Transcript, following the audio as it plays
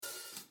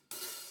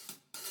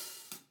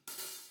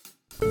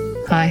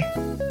Hi,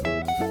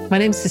 my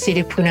name is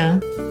Cecilia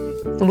Puna,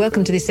 and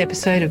welcome to this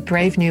episode of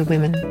Brave New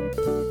Women.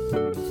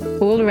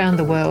 All around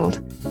the world,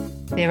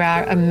 there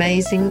are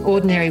amazing,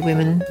 ordinary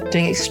women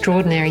doing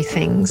extraordinary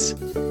things.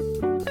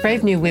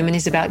 Brave New Women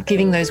is about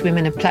giving those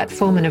women a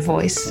platform and a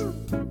voice,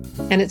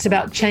 and it's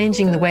about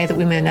changing the way that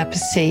women are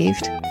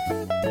perceived,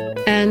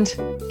 and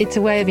it's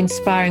a way of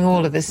inspiring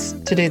all of us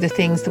to do the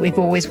things that we've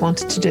always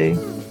wanted to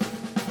do.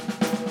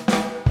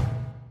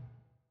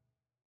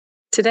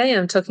 Today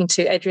I'm talking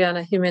to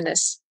Adriana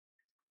Jimenez.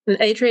 And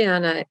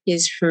Adriana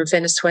is from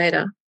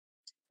Venezuela,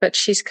 but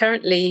she's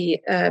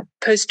currently a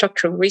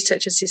postdoctoral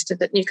research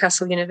assistant at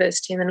Newcastle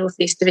University in the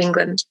northeast of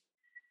England.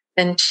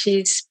 And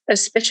she's a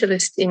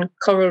specialist in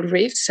coral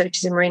reefs, so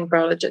she's a marine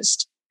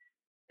biologist.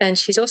 And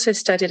she's also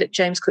studied at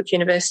James Cook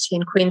University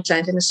in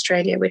Queensland in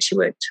Australia, where she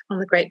worked on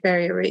the Great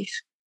Barrier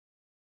Reef.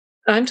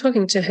 I'm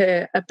talking to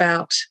her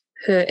about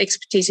her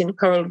expertise in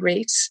coral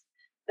reefs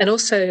and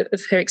also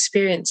of her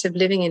experience of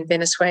living in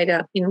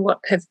Venezuela in what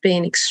have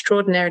been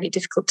extraordinarily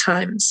difficult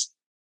times.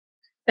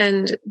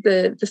 And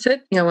the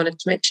third thing I wanted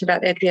to mention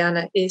about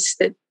Adriana is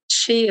that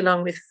she,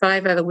 along with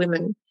 5 other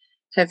women,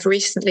 have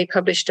recently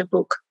published a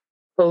book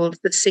called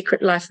The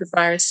Secret Life of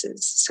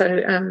Viruses.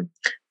 So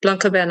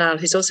Blanca Bernal,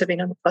 who's also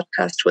been on the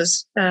podcast,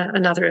 was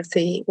another of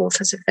the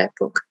authors of that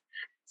book.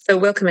 So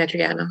welcome,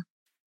 Adriana.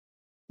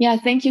 Yeah,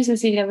 thank you,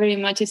 Cecilia, very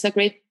much. It's a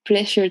great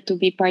pleasure to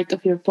be part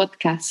of your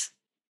podcast.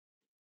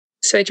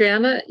 So,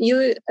 Adriana,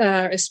 you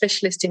are a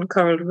specialist in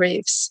coral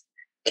reefs.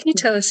 Can you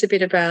tell us a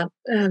bit about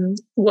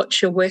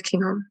what you're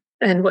working on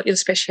and what your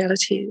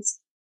speciality is?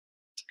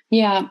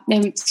 Yeah,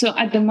 so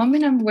at the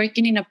moment I'm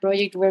working in a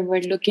project where we're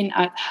looking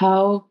at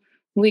how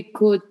we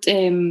could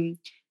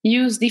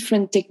use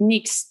different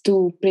techniques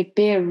to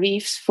prepare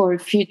reefs for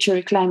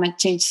future climate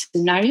change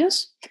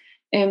scenarios.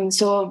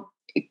 So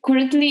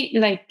currently,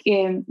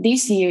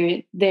 this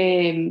year,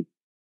 the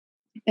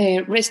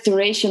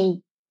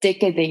Restoration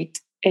Decade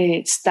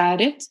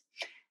started,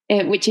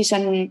 which is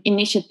an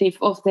initiative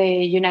of the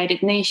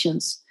United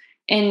Nations.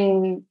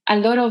 And a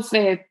lot of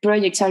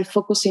projects are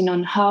focusing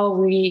on how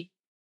we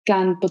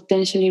can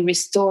potentially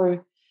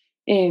restore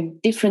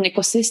different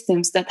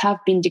ecosystems that have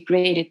been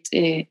degraded,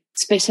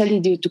 especially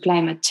due to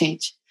climate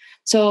change.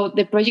 So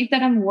the project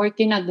that I'm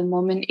working at the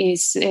moment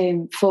is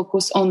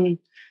focused on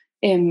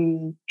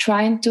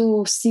trying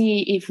to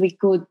see if we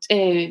could,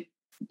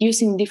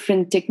 using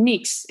different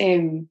techniques,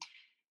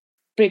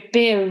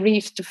 prepare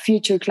reefs to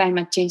future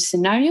climate change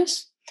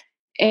scenarios.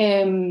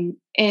 And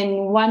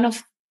one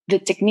of the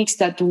techniques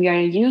that we are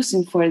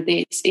using for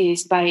this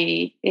is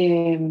by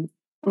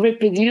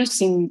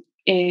reproducing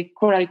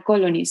coral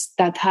colonies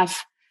that have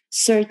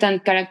certain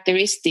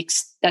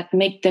characteristics that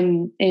make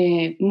them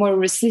more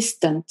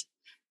resistant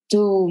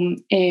to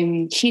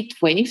heat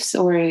waves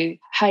or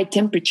high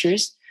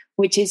temperatures,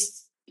 which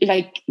is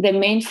like the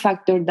main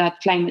factor that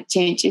climate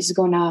change is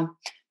going to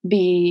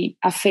be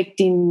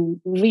affecting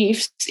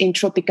reefs in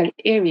tropical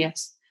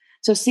areas.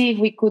 So see if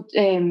we could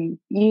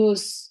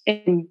use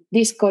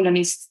these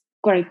colonies,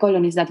 coral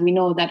colonies that we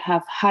know that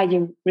have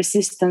higher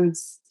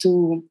resistance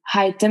to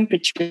high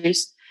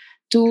temperatures,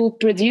 to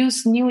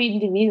produce new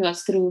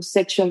individuals through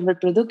sexual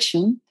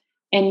reproduction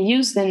and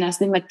use them as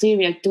the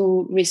material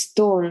to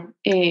restore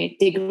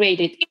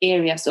degraded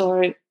areas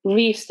or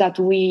reefs that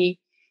we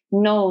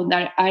know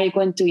that are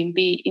going to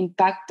be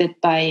impacted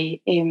by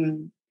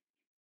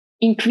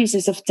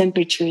increases of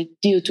temperature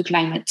due to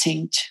climate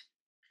change.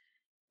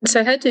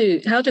 So how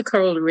do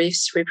coral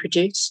reefs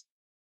reproduce?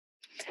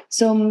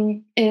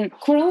 So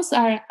corals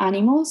are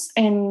animals,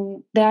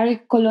 and they are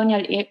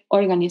colonial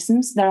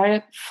organisms that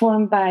are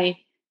formed by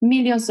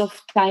millions of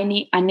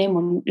tiny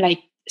anemone, like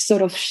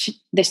sort of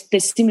the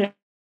similar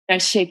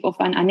shape of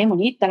an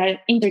anemone, that are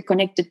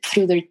interconnected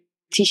through their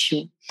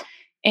tissue.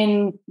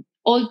 And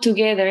all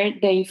together,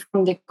 they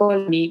form the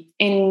colony,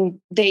 and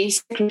they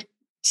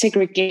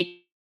segregate,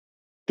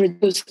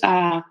 produce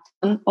a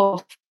ton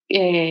of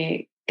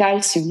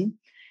calcium.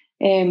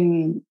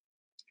 And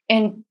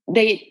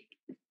they,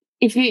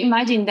 if you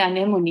imagine the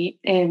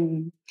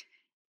anemone,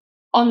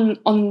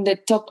 on the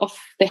top of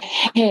the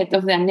head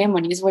of the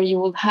anemone is where you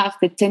will have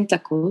the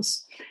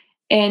tentacles,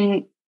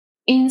 and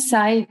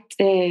inside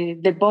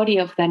the body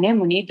of the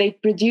anemone, they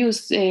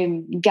produce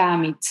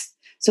gametes.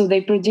 So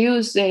they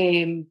produce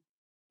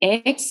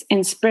eggs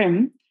and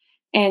sperm,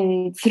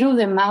 and through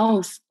the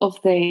mouth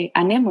of the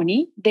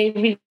anemone,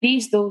 they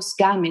release those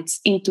gametes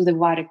into the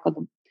water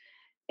column.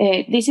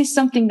 This is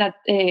something that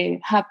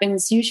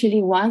happens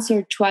usually once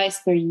or twice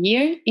per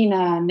year in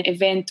an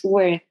event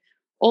where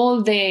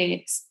all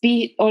the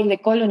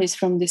colonies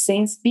from the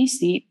same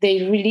species,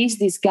 they release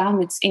these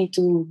gametes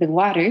into the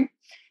water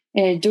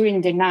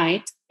during the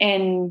night.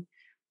 And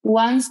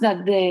once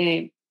that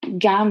the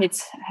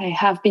gametes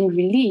have been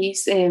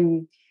released,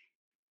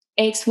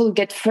 eggs will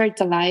get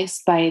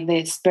fertilized by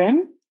the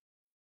sperm,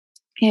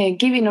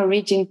 giving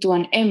origin to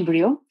an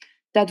embryo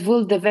that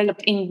will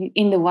develop in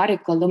the water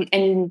column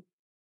and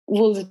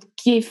will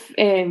give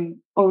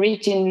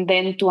origin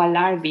then to a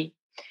larvae.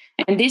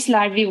 And this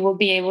larvae will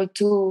be able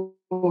to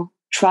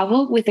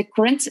travel with the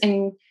currents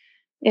and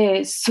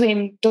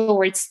swim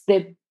towards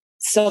the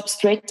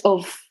substrate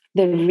of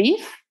the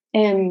reef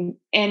and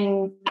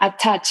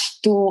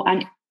attach to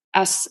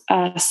a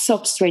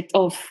substrate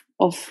of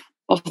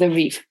the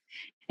reef.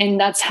 And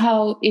that's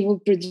how it will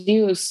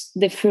produce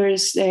the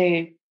first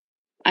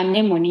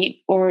anemone,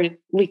 or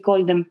we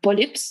call them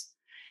polyps.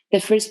 The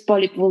first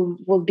polyp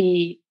will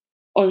be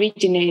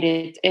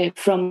originated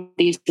from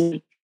this.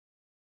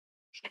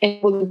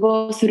 It will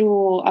go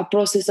through a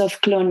process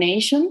of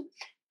clonation,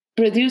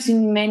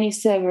 producing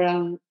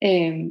several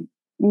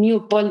new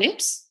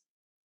polyps,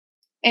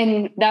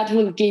 and that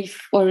will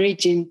give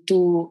origin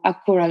to a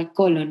coral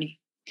colony.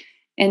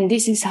 And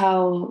this is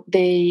how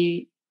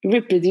they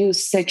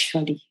reproduce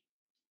sexually.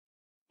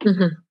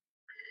 Mm-hmm.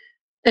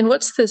 And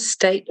what's the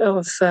state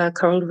of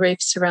coral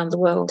reefs around the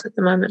world at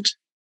the moment?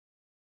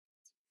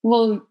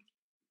 Well,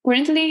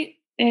 currently,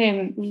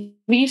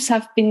 reefs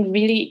have been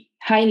really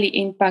highly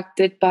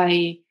impacted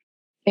by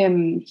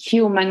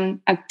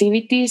human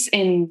activities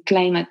and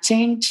climate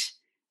change.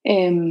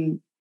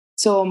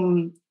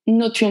 So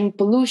nutrient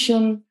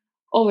pollution,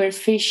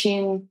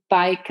 overfishing,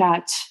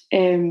 bycatch,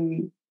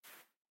 and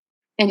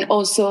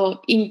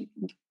also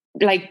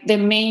the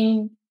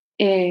main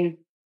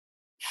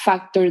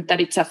factor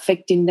that it's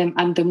affecting them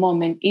at the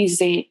moment is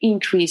the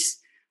increase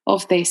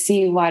of the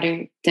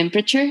seawater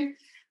temperature,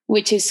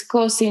 which is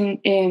causing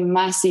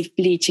massive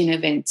bleaching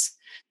events.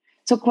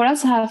 So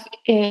corals have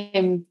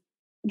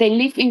they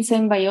live in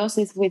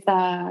symbiosis with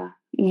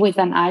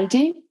an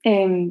algae,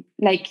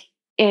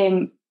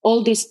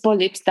 all these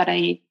polyps that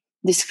I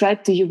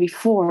described to you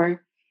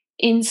before.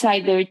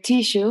 Inside their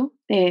tissue,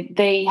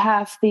 they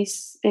have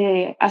this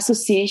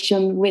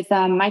association with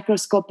a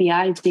microscopic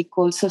algae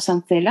called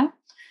Zooxanthella.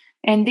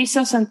 And this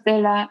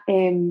Zooxanthella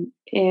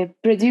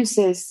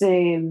produces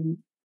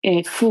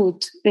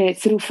food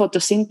through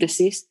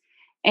photosynthesis.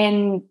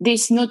 And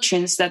these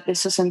nutrients that the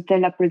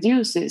Zooxanthella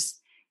produces,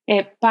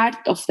 part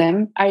of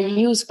them are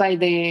used by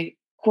the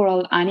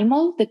coral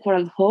animal, the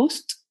coral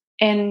host.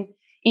 And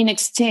in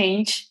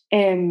exchange,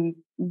 the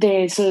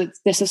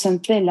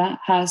Zooxanthella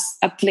has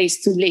a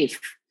place to live.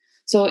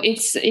 So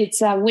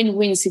it's a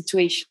win-win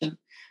situation.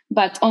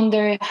 But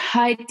under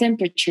high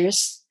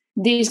temperatures,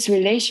 this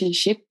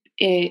relationship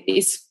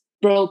is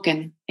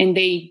broken and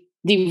they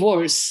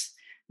divorce.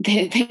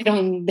 They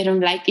don't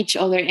like each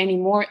other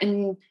anymore,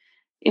 and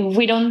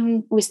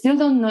we still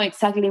don't know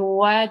exactly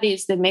what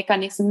is the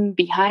mechanism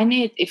behind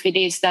it. If it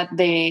is that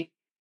the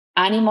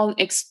animal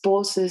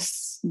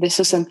exposes the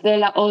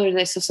Zooxanthella, or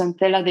the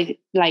Zooxanthella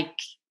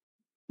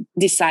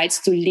decides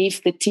to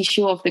leave the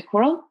tissue of the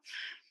coral,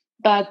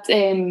 but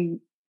the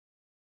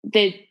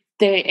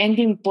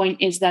ending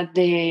point is that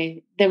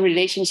the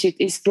relationship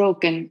is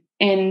broken.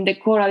 And the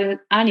coral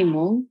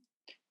animal,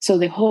 so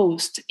the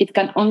host, it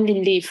can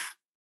only live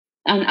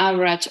an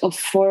average of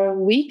 4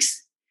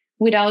 weeks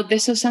without the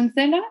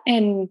Zooxanthella.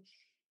 And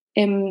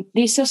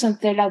these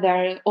Zooxanthella,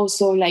 they're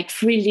also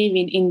free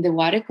living in the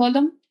water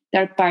column.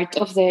 They're part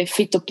of the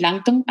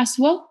phytoplankton as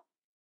well.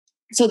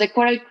 So the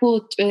coral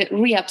could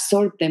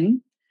reabsorb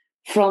them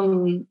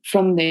from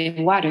the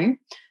water.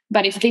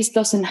 But if this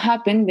doesn't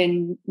happen,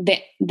 then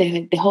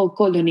the whole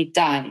colony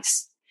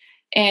dies.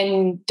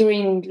 And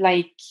during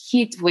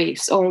heat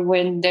waves, or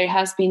when there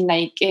has been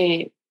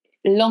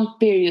long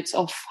periods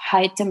of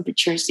high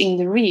temperatures in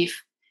the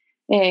reef,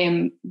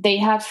 they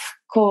have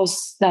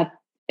caused that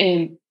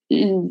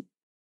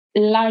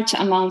large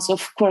amounts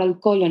of coral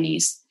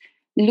colonies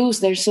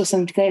lose their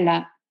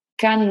Zooxanthella,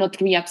 cannot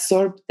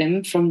reabsorb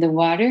them from the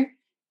water,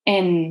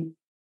 and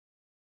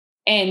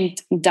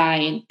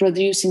die,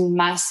 producing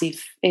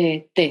massive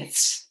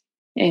deaths.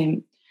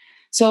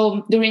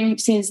 So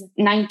since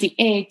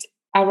 1998,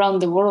 around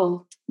the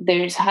world,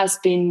 there has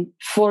been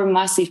 4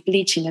 massive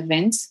bleaching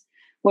events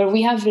where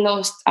we have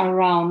lost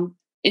around,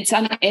 it's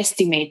an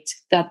estimate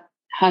that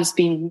has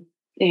been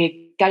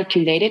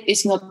calculated.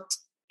 It's not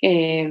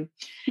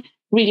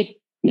really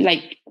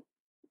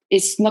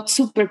it's not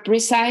super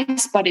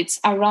precise, but it's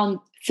around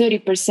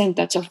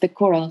 30% of the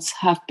corals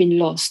have been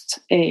lost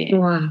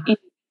Wow.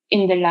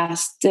 in the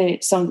last,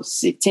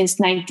 since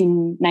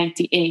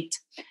 1998.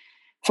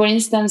 For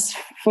instance,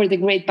 for the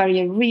Great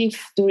Barrier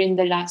Reef, during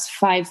the last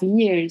 5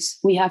 years,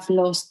 we have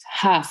lost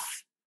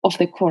half of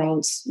the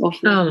corals of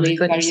the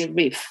Great Barrier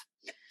Reef.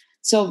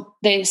 So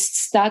the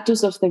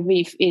status of the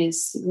reef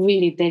is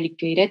really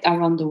delicate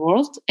around the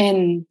world.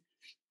 And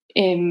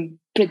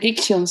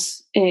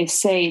predictions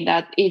say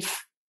that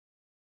if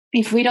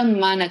we don't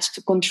manage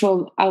to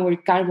control our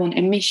carbon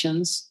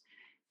emissions,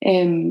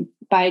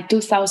 by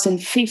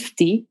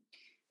 2050,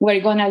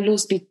 we're going to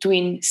lose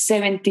between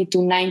 70 to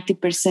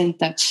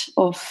 90%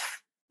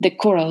 of the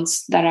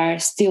corals that are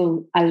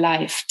still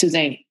alive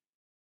today.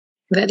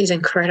 That is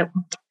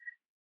incredible.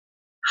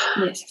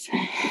 Yes.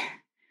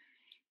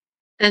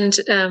 And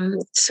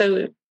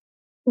so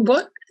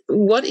what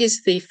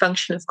is the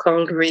function of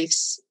coral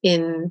reefs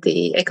in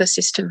the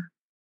ecosystem?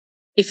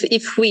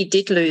 If we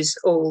did lose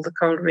all the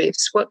coral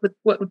reefs, what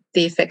would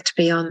the effect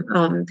be on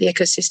the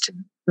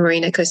ecosystem,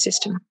 marine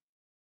ecosystem?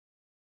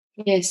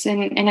 Yes,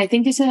 and I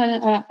think it's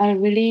a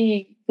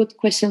really good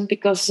question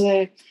because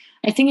I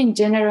think in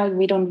general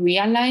we don't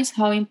realize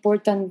how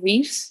important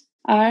reefs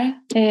are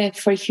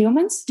for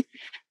humans,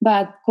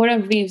 but coral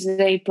reefs,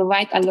 they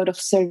provide a lot of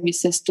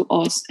services to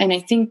us, and I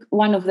think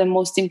one of the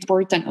most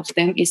important of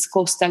them is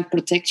coastal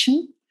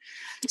protection.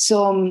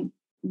 So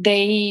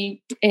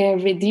they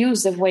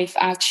reduce the wave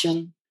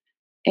action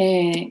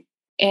uh,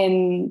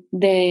 and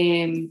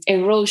the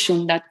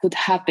erosion that could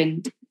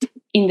happen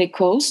in the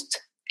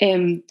coast.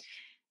 And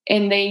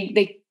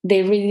they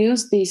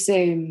reduce this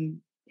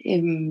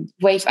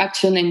wave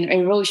action and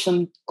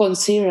erosion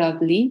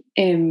considerably.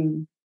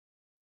 And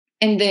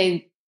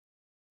the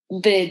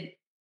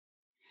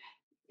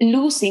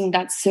losing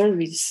that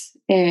service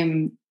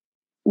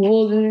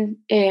will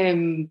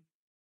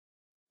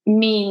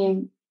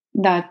mean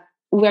that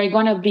we're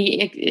gonna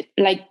be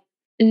like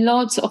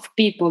lots of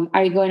people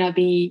are gonna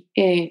be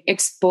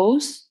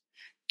exposed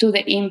to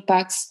the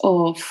impacts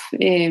of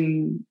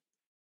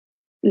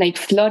like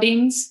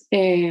floodings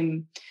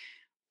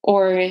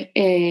or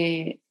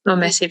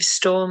massive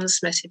storms,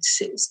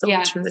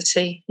 yeah, from the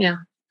sea. Yeah,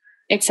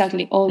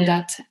 exactly, all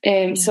that.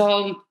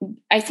 So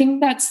I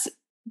think that's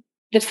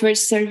the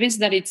first service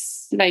that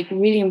it's like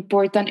really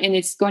important, and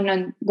it's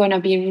gonna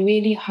be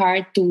really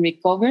hard to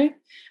recover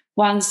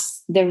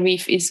once the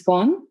reef is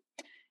gone.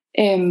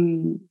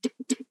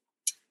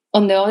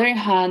 On the other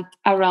hand,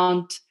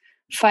 around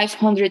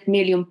 500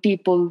 million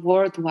people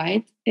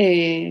worldwide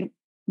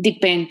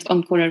depend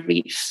on coral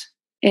reefs,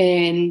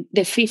 and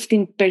the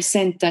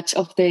 15%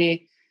 of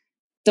the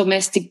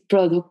domestic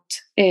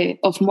product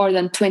of more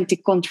than 20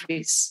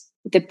 countries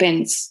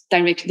depends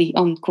directly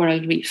on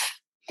coral reef.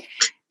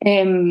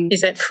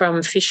 Is that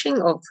from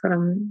fishing or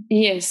from?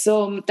 Yes,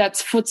 so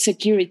that's food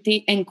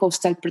security and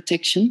coastal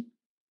protection.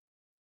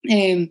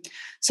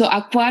 So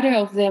a quarter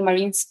of the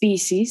marine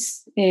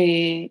species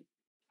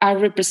are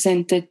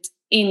represented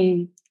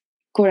in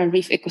coral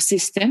reef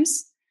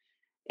ecosystems.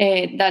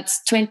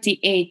 That's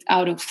 28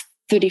 out of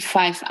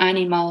 35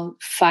 animal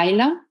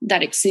phyla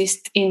that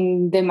exist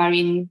in the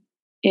marine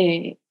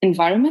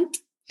environment.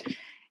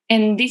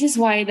 And this is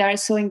why they are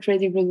so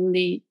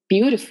incredibly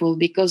beautiful,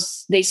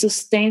 because they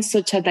sustain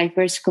such a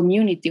diverse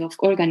community of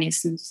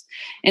organisms.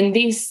 And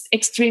this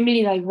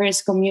extremely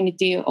diverse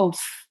community of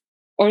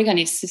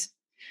organisms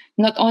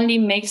not only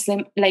makes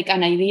them like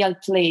an ideal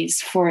place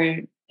for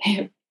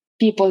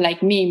people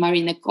like me,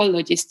 marine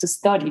ecologists, to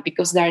study,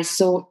 because they are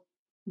so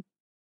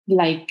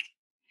like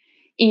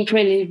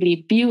incredibly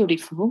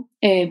beautiful.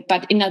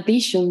 But in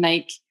addition,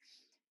 like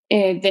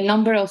the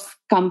number of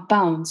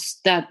compounds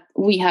that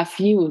we have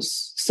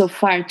used so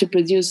far to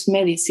produce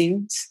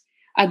medicines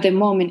at the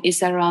moment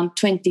is around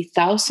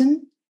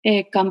 20,000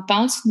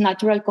 compounds,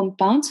 natural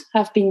compounds,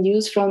 have been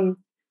used from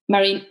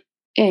marine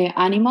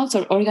animals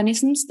or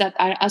organisms that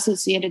are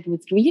associated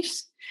with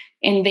reefs.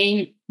 And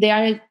they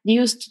are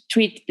used to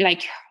treat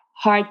like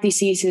heart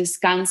diseases,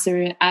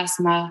 cancer,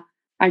 asthma,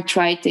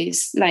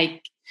 arthritis.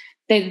 Like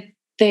the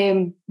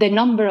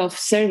number of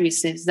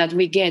services that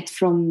we get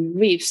from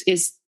reefs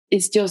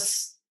is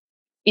just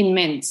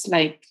immense.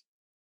 Like,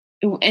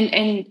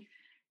 and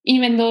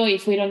even though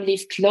if we don't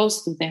live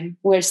close to them,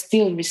 we're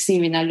still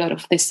receiving a lot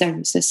of the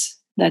services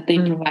that they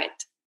provide.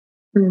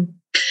 And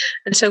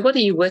so what are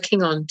you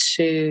working on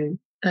to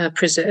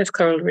preserve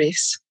coral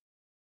reefs?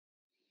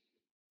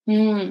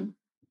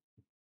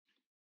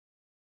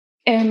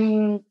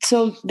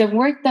 So the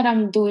work that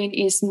I'm doing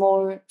is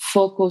more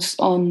focused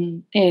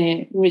on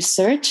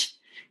research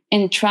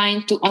and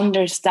trying to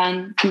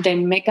understand the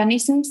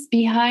mechanisms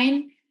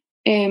behind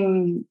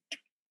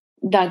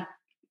that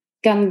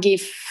can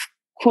give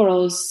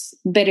corals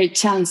better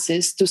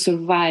chances to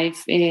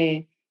survive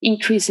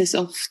increases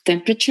of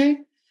temperature.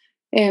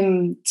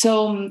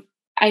 So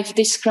I've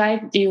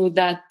described you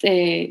that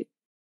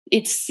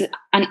it's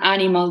an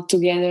animal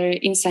together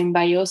in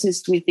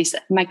symbiosis with this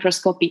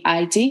microscopic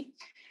algae.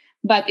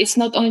 But it's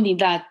not only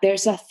that.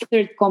 There's a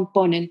third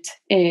component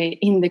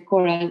in the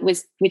coral,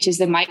 which is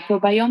the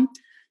microbiome.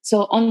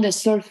 So on the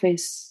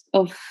surface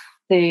of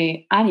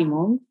the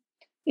animal,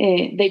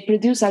 they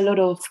produce a lot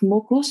of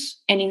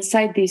mucus. And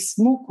inside this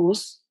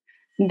mucus,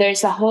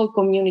 there's a whole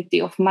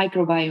community of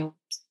microbiomes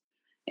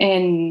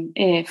and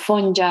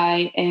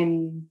fungi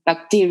and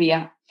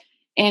bacteria.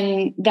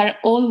 And they're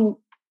all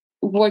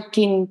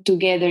working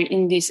together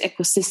in this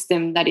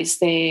ecosystem that is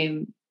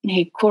the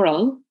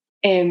coral.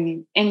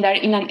 And they're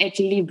in an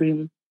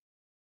equilibrium,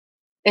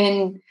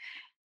 and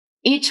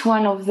each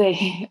one of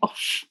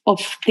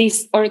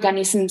these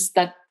organisms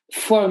that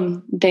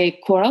form the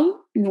coral,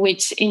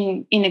 which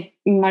in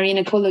marine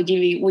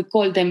ecology we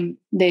call them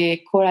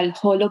the coral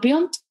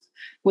holobiont,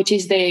 which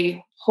is the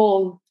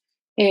whole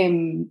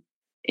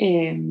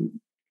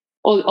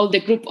all the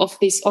group of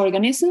these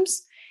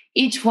organisms.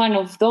 Each one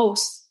of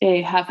those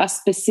have a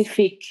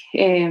specific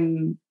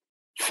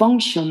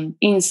function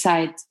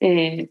inside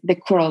the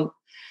coral.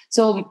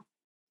 So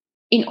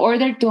in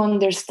order to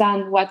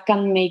understand what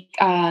can make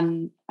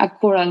a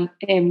coral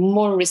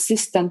more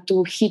resistant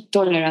to heat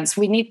tolerance,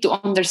 we need to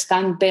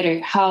understand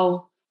better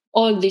how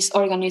all these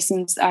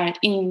organisms are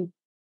in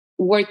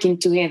working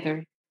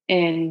together,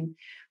 and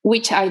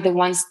which are the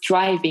ones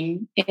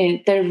driving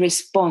their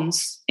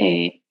response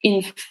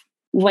in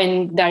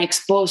when they're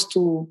exposed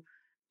to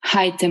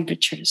high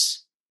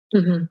temperatures.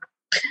 Mm-hmm.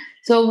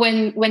 So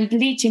when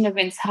bleaching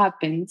events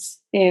happens,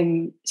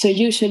 so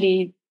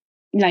usually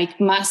like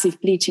massive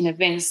bleaching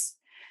events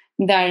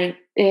that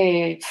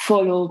are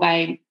followed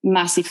by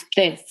massive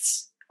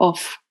deaths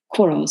of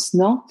corals,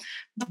 no?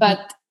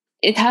 But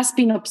it has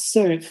been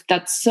observed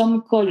that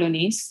some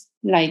colonies,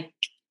 like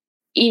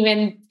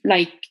even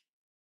like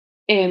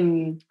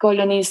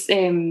colonies,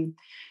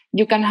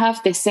 you can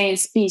have the same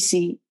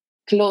species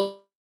close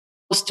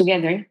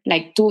together,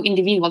 like two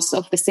individuals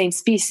of the same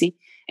species,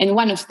 and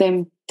one of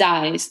them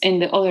dies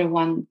and the other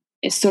one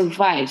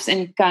survives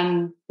and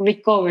can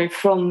recover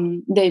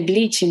from the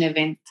bleaching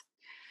event.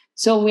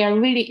 So we are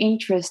really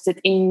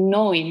interested in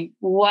knowing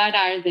what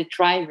are the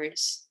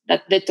drivers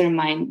that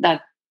determine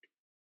that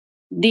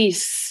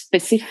these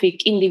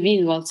specific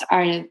individuals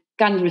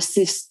can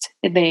resist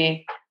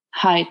the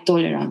high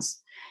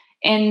tolerance,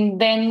 and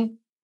then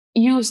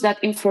use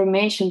that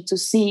information to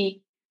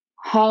see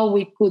how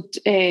we could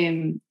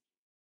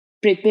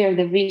prepare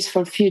the reefs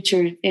for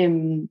future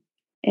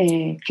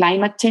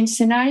climate change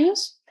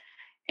scenarios,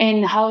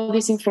 and how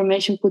this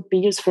information could be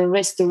used for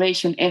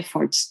restoration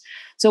efforts.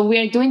 So we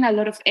are doing a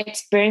lot of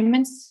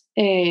experiments,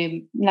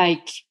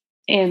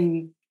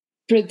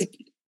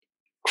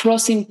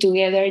 crossing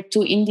together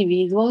two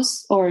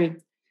individuals, or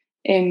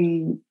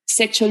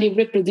sexually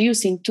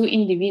reproducing two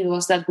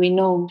individuals that we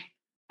know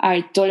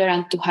are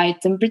tolerant to high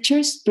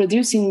temperatures,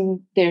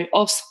 producing their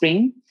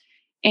offspring.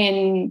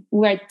 And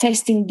we're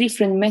testing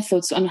different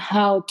methods on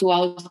how to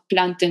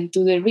outplant them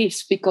to the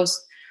reefs,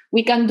 because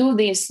we can do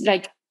this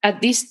like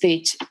at this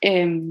stage.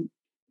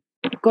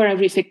 Coral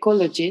reef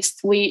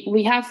ecologists,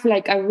 we have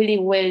like a really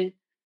well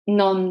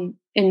known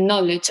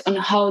knowledge on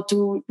how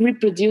to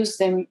reproduce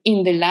them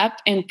in the lab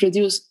and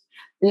produce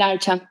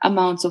large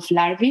amounts of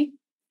larvae.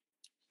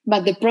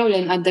 But the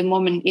problem at the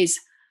moment is,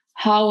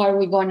 how are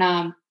we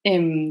gonna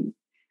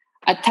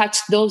attach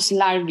those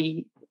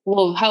larvae?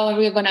 Well, how are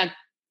we gonna,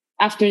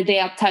 after they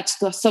attach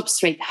to a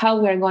substrate, how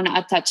we're gonna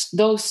attach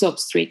those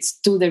substrates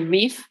to the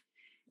reef,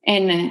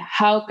 and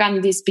how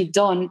can this be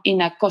done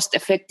in a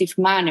cost-effective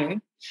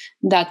manner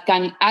that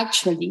can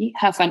actually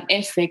have an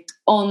effect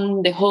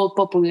on the whole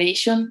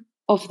population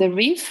of the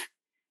reef,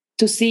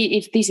 to see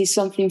if this is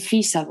something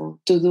feasible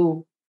to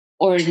do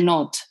or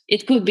not.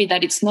 It could be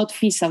that it's not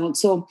feasible.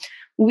 So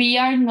we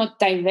are not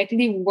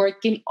directly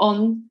working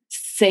on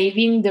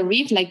saving the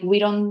reef. Like we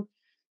don't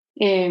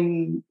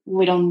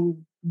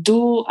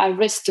do a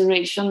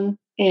restoration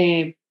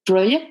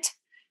project.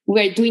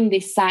 We're doing the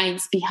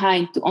science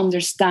behind to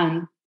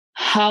understand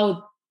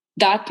how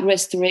that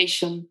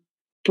restoration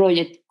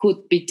project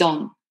could be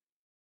done.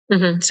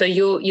 Mm-hmm. So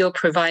you're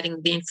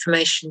providing the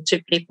information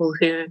to people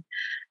who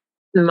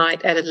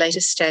might at a later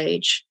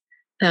stage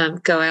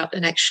go out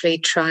and actually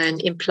try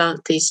and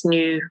implant these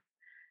new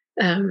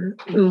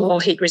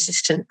more heat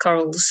resistant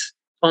corals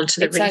onto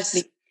the reefs.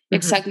 Mm-hmm.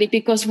 Exactly,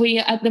 because we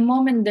at the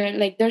moment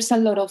there's a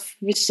lot of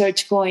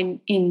research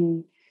going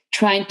in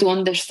trying to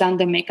understand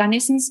the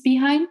mechanisms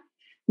behind,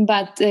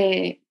 but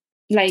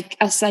like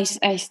as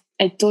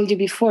I told you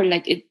before,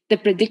 the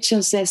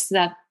prediction says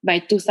that by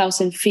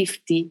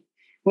 2050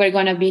 we're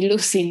going to be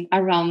losing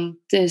around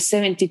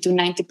 70 to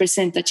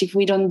 90% if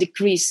we don't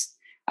decrease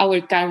our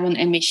carbon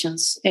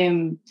emissions.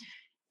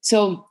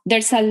 So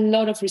there's a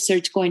lot of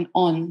research going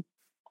on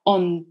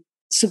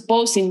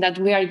supposing that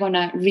we are going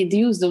to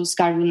reduce those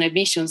carbon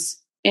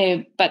emissions,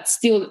 but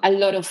still a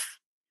lot of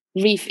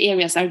reef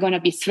areas are going to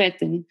be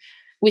threatened.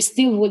 We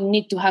still would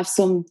need to have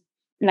some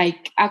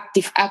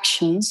active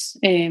actions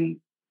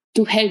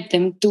to help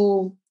them,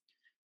 to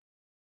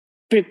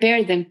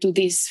prepare them to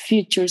these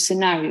future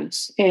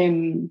scenarios.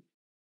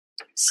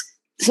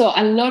 So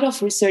a lot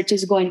of research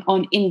is going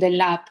on in the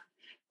lab,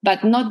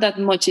 but not that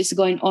much is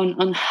going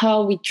on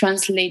how we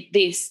translate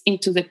this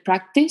into the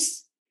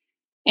practice.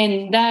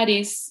 And that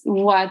is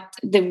what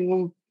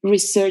the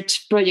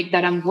research project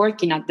that I'm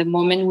working at the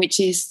moment, which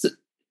is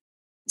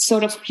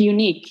sort of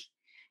unique.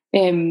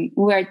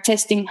 We're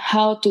testing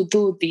how to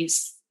do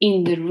this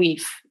in the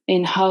reef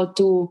and how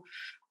to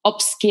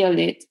upscale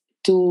it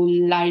to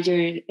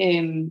larger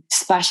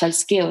spatial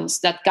scales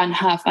that can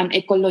have an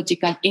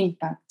ecological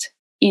impact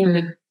in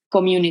the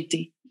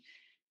community.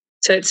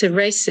 So it's a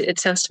race. It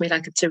sounds to me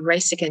like it's a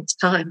race against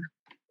time.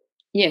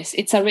 Yes,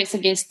 it's a race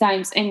against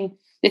time. And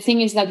the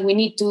thing is that we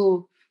need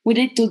to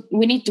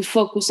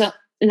focus on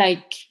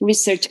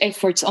research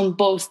efforts on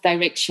both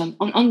directions,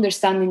 on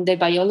understanding the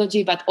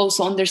biology, but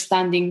also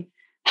understanding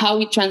how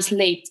we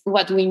translate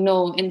what we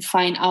know and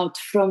find out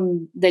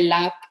from the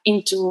lab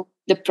into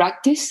the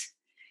practice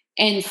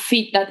and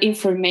feed that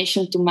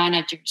information to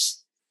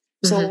managers.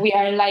 Mm-hmm. So we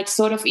are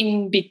sort of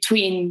in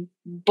between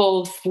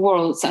both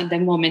worlds at the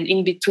moment,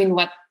 in between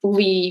what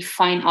we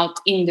find out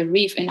in the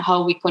reef and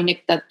how we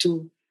connect that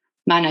to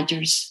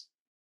managers.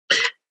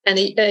 And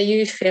are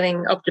you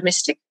feeling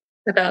optimistic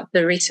about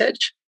the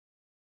research?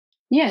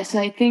 Yes,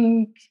 I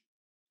think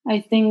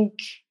I think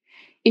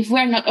if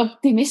we're not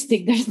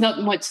optimistic, there's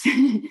not much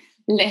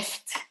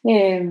left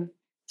to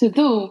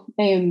do.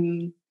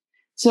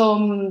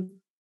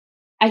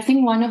 I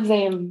think one of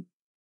them,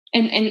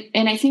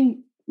 and I think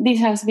this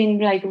has been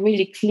like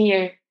really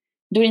clear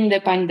during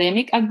the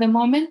pandemic at the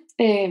moment,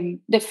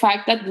 the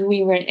fact that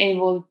we were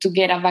able to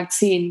get a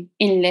vaccine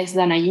in less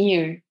than a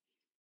year,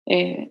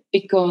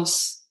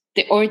 because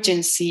the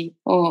urgency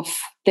of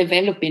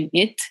developing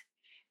it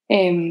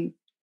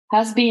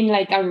has been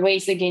like a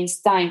race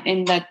against time.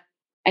 And that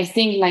I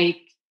think like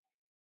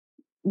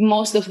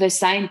most of the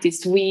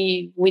scientists,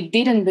 we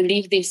didn't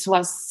believe this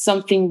was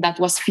something that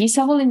was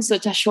feasible in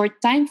such a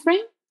short time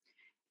frame.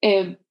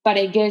 But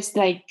I guess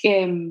like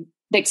the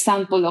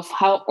example of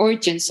how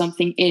urgent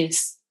something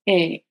is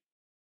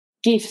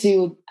gives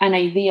you an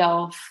idea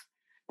of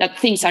that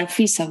things are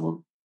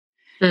feasible.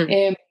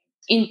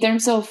 In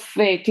terms of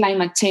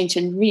climate change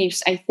and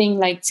reefs, I think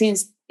like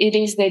since it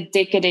is the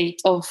decade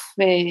of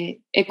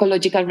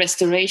ecological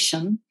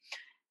restoration,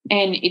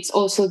 and it's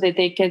also the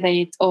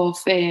decade of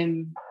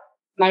marine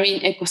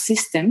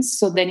ecosystems.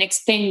 So the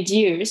next 10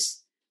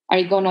 years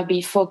are going to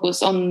be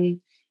focused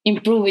on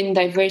improving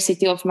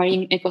diversity of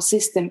marine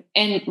ecosystem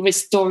and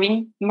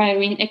restoring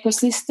marine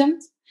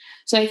ecosystems.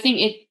 So I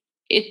think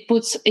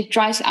it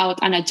drives out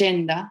an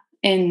agenda.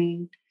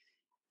 And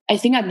I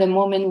think at the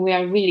moment we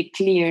are really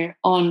clear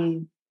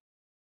on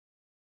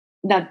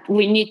that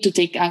we need to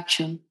take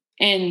action,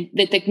 and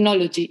the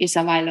technology is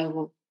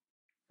available.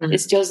 Mm-hmm.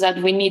 It's just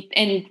that we need,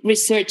 and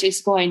research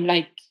is going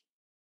like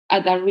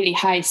at a really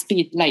high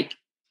speed. Like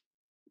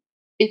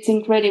it's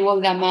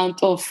incredible the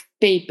amount of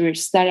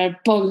papers that are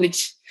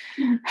published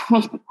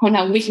on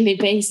a weekly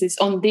basis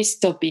on this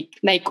topic,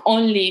 like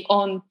only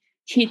on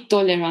heat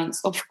tolerance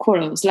of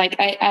corals. Like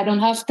I don't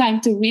have time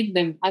to read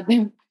them.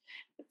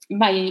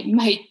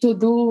 My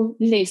to-do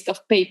list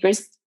of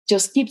papers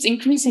just keeps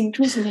increasing.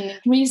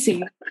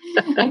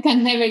 I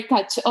can never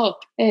catch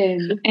up.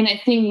 And I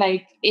think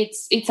like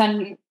it's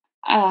an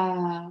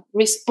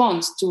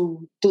response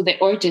to the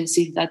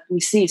urgency that we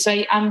see. So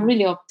I'm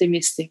really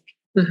optimistic.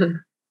 Mm-hmm.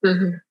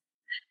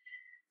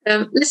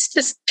 Mm-hmm. Let's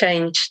just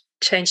change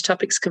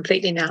topics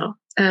completely now.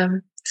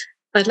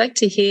 I'd like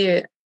to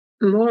hear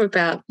more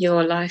about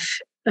your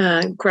life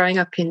growing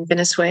up in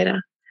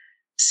Venezuela.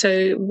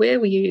 So where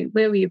were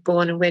you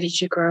born, and where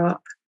did you grow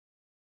up?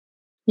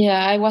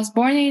 Yeah, I was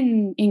born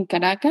in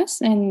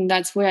Caracas, and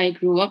that's where I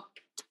grew up.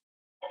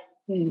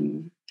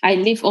 I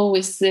live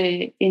always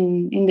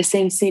in the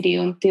same city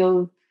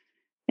until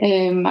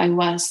I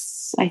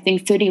was, I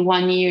think,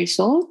 31 years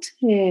old.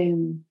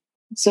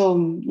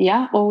 So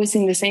yeah, always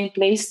in the same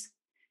place.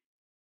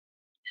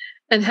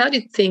 And how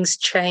did things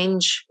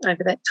change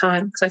over that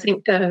time? Because I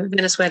think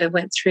Venezuela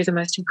went through the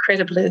most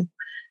incredible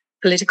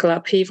political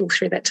upheaval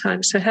through that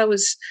time. So how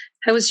was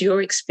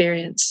your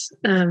experience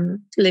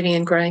living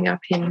and growing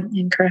up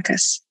in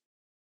Caracas?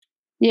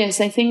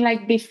 Yes, I think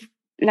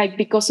like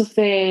because of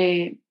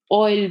the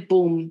oil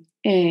boom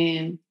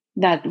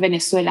that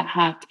Venezuela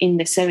had in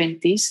the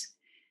 70s,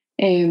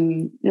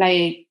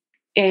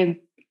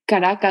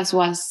 Caracas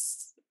was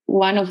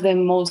one of the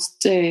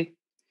most,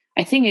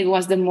 I think it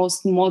was the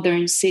most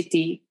modern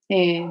city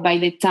by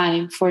the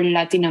time for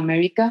Latin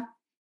America.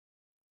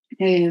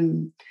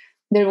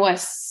 There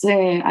was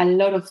a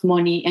lot of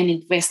money and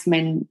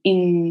investment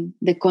in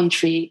the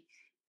country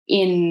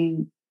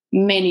in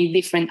many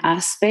different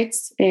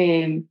aspects,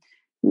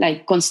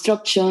 like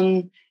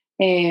construction,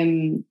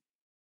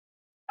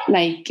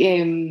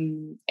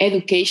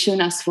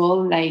 education as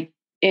well.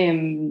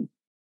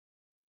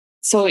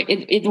 So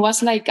it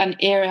was like an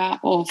era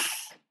of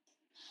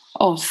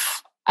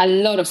a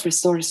lot of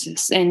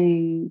resources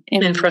and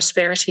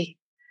prosperity.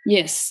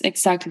 Yes,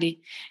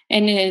 exactly.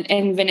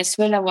 And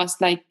Venezuela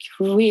was like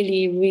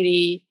really,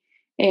 really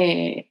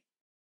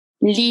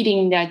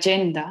leading the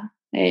agenda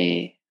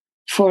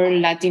for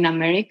Latin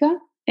America,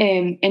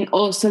 and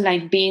also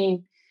like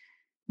being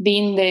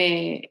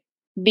the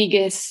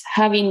biggest,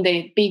 having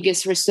the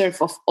biggest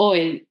reserve of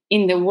oil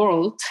in the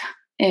world.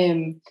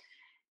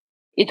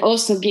 It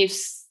also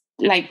gives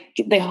like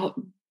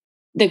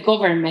the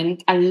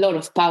government a lot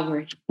of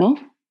power, no?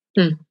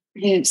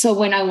 So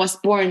when I was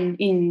born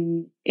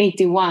in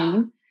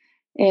 81,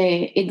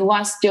 it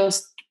was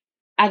just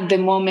at the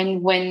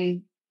moment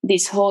when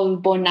this whole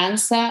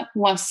bonanza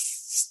was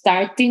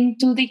starting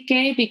to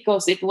decay,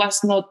 because it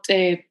was not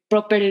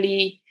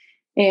properly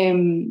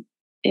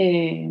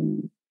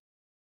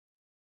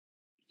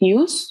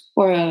used,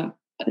 or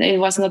it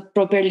was not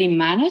properly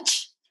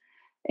managed.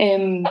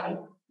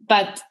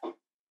 But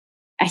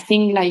I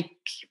think like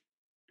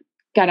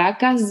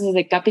Caracas,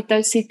 the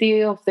capital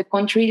city of the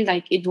country,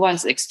 like it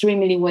was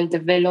extremely well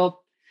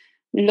developed,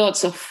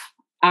 lots of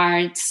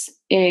arts,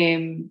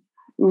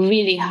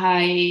 really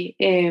high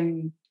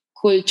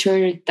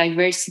culture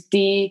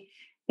diversity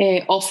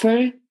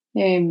offer.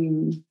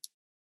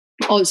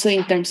 Also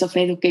in terms of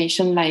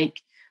education,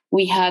 like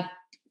we had,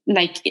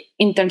 like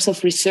in terms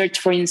of research,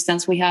 for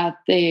instance, we had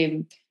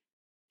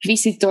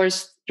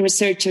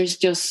researchers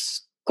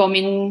just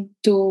coming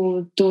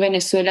to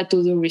Venezuela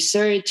to do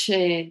research.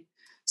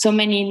 So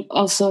many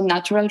also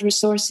natural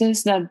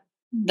resources that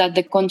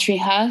the country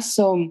has.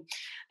 So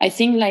I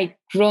think like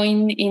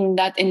growing in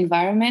that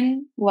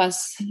environment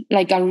was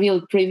like a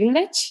real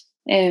privilege.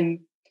 It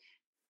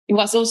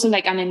was also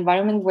like an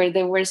environment where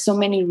there were so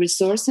many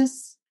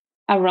resources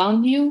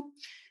around you.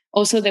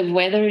 Also, the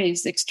weather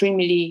is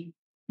extremely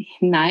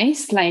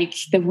nice. Like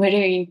the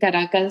weather in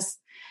Caracas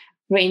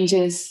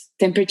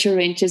temperature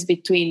ranges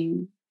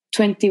between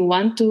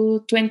 21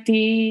 to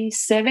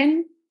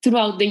 27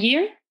 throughout the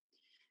year.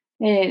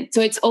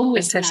 So it's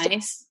always Fantastic.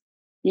 nice.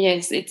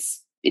 Yes,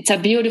 it's a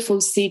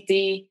beautiful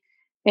city.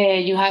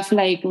 You have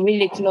like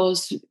really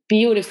close,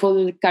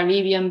 beautiful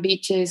Caribbean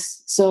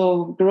beaches.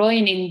 So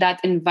growing in that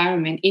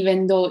environment,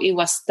 even though it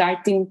was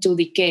starting to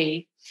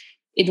decay,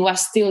 it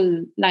was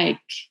still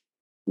like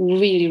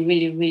really,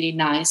 really, really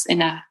nice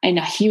and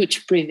a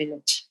huge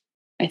privilege,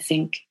 I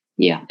think.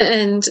 Yeah.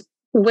 And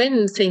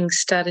when things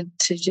started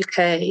to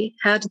decay,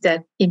 how did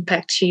that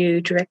impact you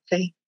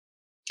directly?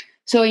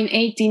 So in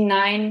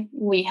 '89,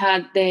 we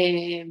had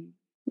a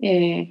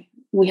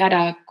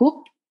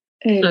coup.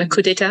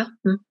 Coup d'etat?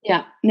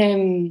 Yeah.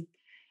 And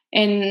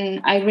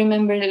I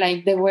remember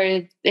like there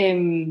were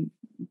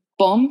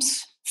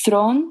bombs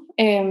thrown.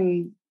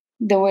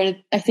 There were,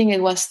 I think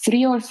it was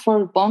 3 or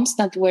 4 bombs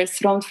that were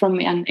thrown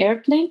from an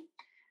airplane.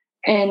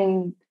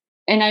 And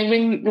I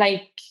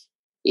like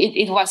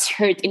it was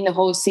heard in the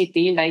whole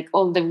city, like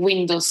all the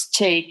windows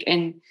shake.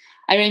 And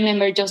I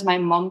remember just my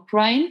mom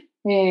crying.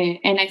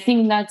 And I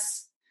think that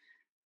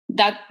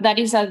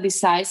is a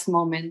decisive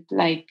moment,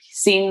 like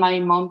seeing my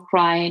mom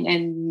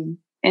crying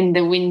and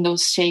the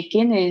windows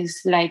shaking is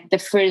like the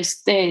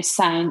first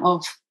sign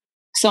of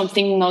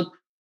something not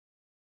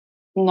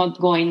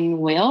going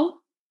well.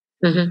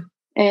 Mm-hmm.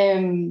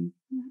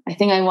 I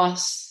think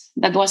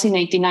that was in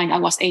 '89. I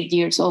was 8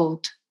 years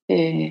old.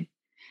 And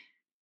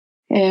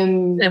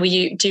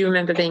do you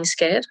remember being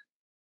scared?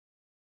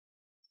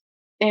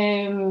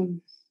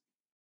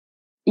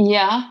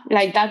 Yeah,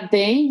 like that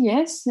day,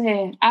 yes.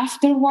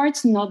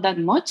 Afterwards, not that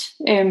much.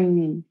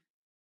 Then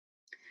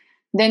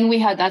we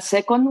had a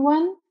second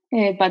one,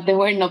 but there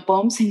were no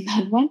bombs in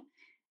that one.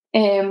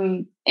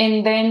 And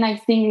then I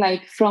think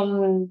like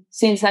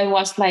since I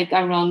was like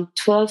around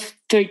 12,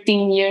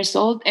 13 years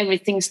old,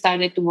 everything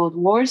started to go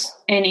worse.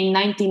 And in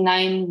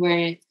 '99,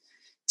 where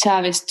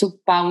Chavez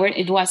took power,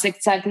 it was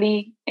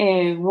exactly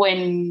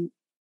when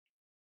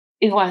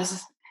it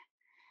was.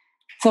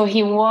 So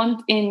he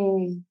won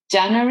in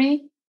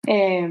January,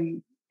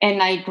 and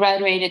I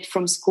graduated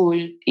from school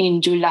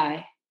in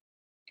July.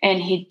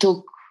 And he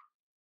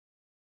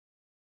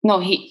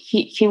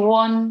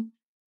won.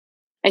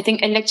 I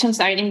think elections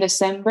are in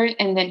December,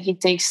 and then he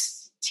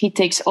takes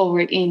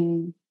over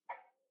in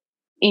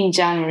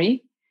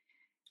January.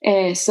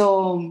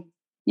 So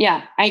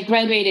yeah, I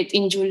graduated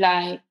in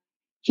July.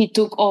 He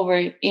took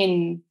over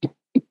in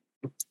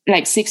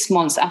like 6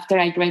 months after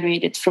I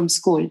graduated from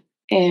school.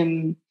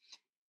 And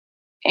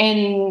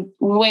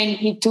when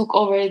he took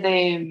over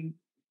the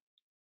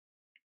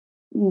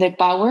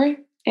power,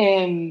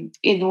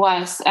 it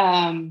was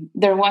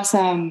there was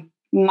a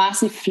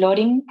massive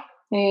flooding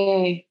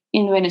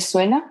in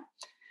Venezuela,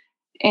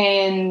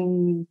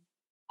 and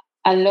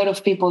a lot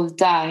of people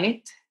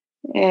died.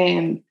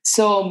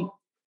 So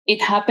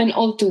it happened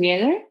all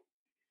together.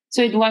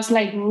 So it was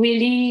like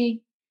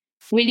really,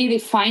 really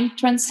defined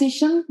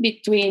transition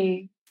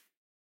between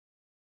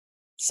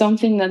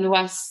something that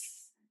was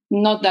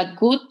not that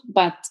good,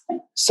 but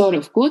sort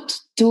of good,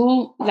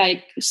 to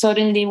like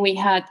suddenly we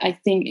had, I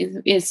think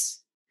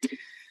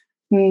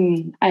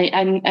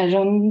I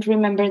don't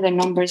remember the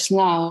numbers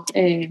now,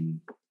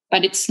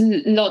 but it's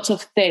lots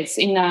of deaths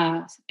in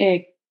a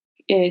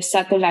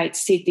satellite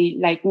city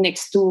like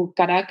next to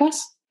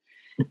Caracas.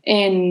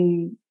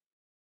 And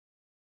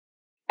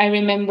I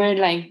remember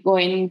like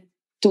going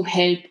to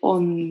help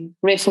on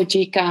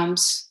refugee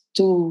camps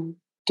to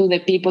the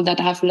people that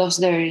have lost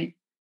their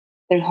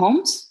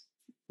homes.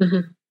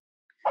 Mm-hmm.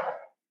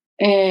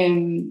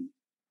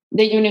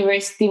 The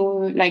university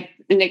like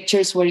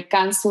lectures were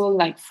canceled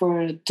like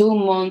for 2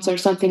 months or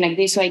something like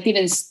this. So I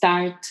didn't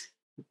start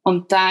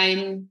on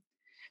time.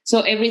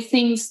 So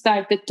everything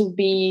started to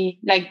be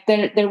like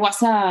there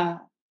was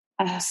a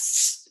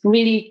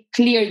really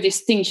clear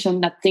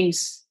distinction that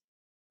things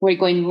were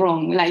going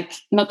wrong. Like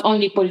not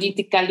only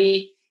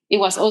politically, it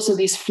was also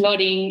this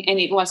flooding, and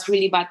it was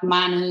really bad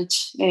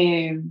managed.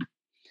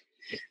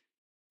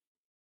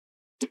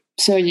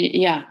 So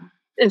yeah.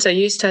 And so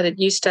you started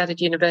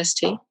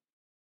university,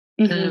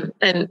 Mm-hmm.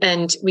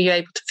 and were you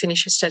able to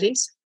finish your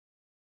studies?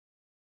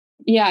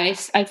 Yeah,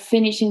 I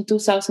finished in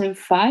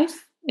 2005.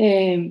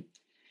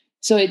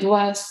 So it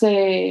was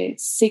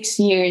 6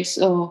 years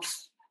of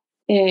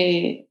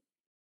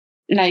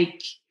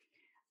like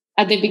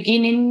at the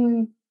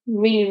beginning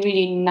really,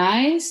 really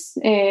nice.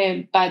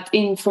 But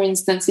for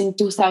instance, in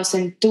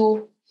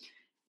 2002,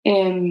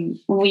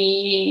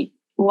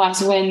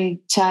 was when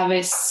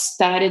Chavez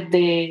started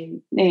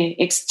the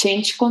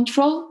exchange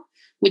control.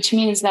 which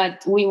means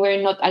that we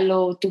were not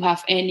allowed to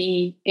have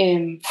any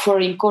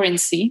foreign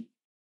currency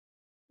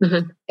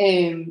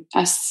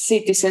as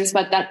citizens,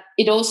 but that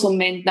it also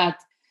meant that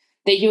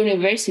the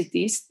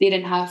universities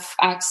didn't have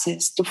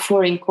access to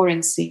foreign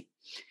currency,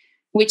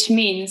 which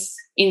means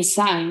in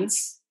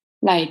science,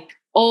 like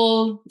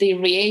all the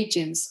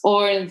reagents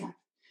or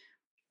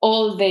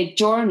all the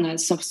journal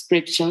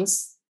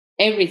subscriptions,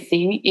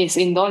 everything is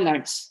in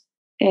dollars.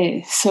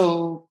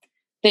 So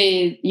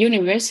the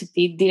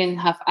university didn't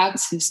have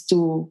access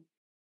to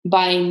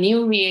buying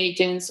new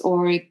reagents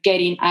or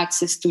getting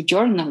access to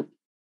journal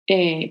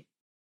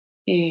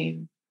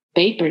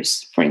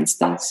papers, for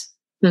instance.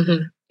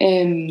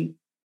 And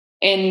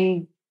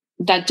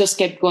that just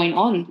kept going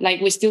on.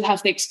 Like we still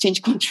have the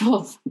exchange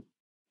control.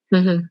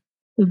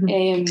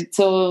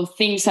 So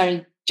things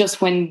are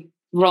just went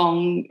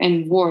wrong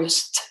and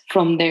worst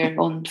from there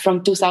on,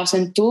 from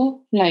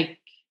 2002. Like,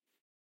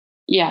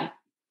 yeah.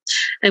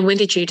 And when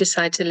did you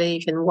decide to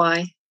leave and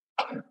why?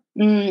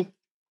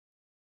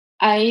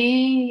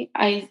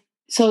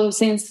 So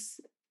since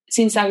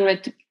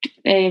I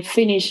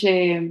finished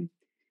the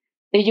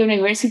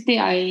university,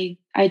 I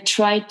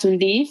tried to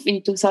leave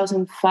in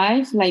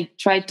 2005, like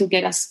tried to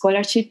get a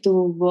scholarship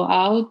to go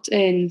out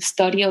and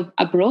study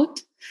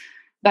abroad,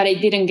 but I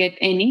didn't get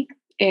any.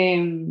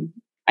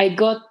 I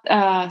got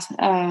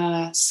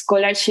a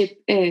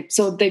scholarship.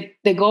 So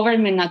the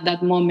government at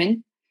that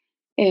moment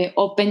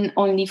opened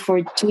only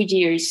for 2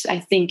 years. I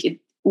think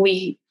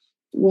we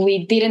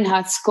didn't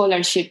have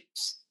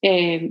scholarships.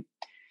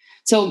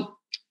 So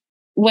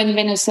when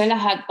Venezuela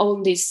had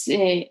all this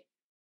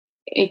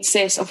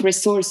excess of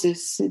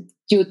resources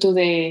due to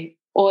the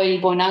oil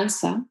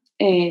bonanza,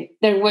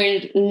 there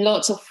were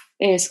lots of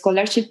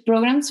scholarship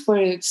programs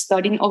for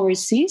studying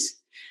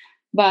overseas,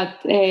 but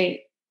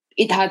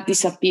it had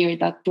disappeared,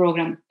 that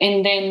program.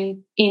 And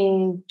then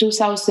in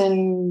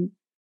 2007,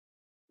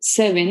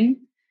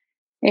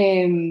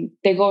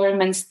 the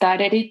government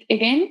started it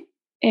again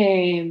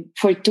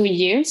for 2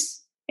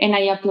 years, and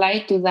I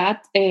applied to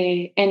that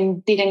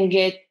and didn't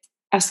get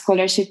a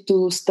scholarship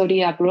to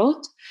study abroad,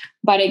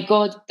 but I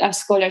got a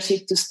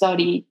scholarship to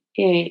study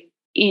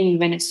in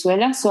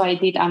Venezuela. So I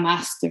did a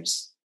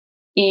master's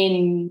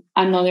in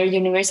another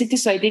university.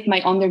 So I did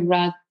my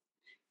undergrad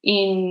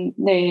in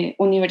the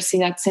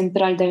Universidad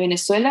Central de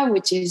Venezuela,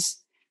 which is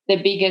the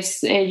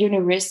biggest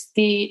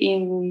university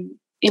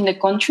in the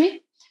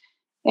country.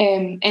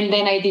 And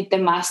then I did the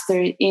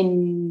master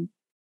in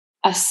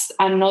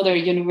another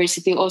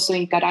university, also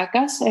in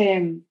Caracas,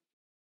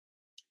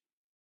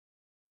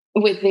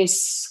 with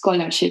this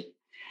scholarship.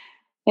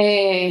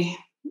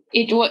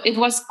 It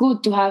was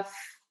good to have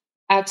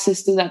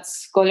access to that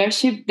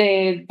scholarship.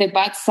 The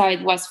bad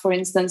side was, for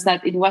instance,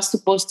 that it was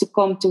supposed to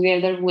come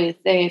together with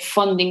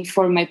funding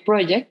for my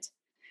project,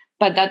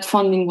 but that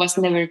funding was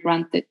never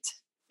granted.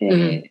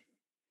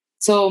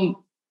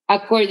 So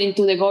according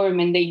to the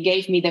government, they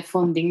gave me the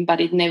funding,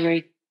 but it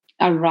never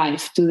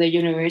arrived to the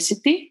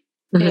university.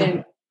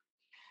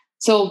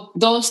 So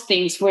those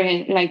things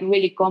were like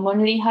really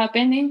commonly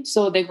happening.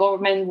 So the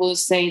government will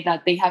say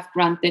that they have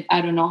granted,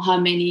 I don't know how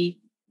many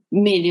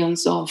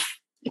millions of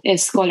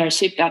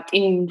scholarship, that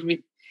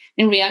in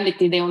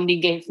reality, they only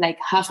gave like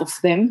half of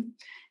them.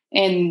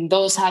 And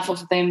those half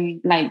of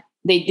them, like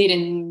they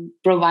didn't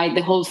provide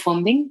the whole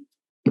funding.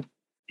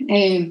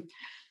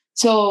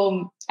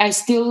 So I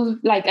still,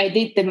 like I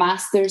did the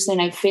master's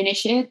and I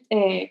finished it.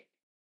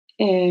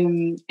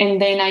 And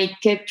then I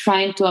kept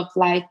trying to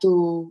apply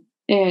to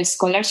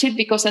scholarship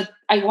because I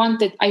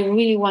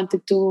really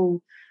wanted to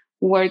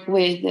work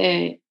with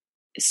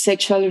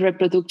sexual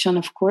reproduction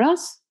of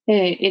corals.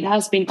 It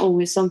has been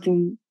always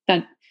something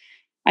that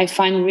I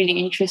find really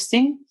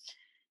interesting.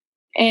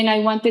 And I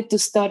wanted to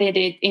study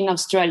it in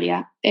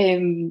Australia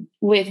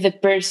with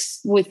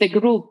the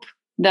group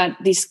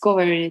that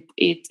discovered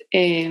it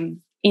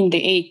in the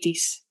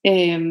 80s.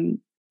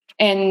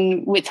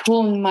 And with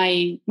whom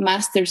my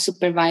master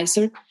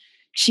supervisor,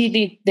 she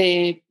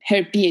did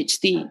her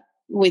PhD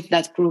with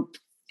that group.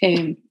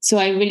 So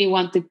I really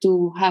wanted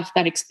to have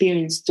that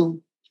experience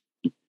too.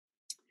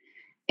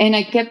 And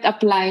I kept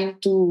applying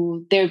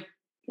to their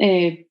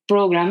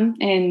program,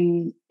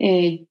 and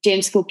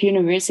James Cook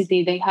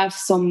University, they have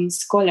some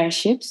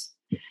scholarships,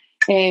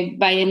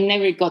 but I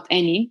never got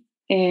any.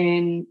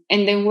 And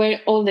they were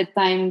all the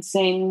time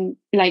saying,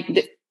 like,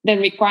 the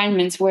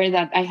requirements were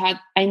that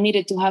I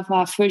needed to have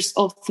a first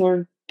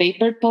author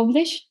paper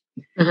published.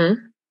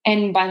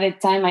 And by the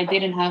time I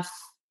didn't have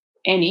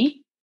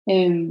any,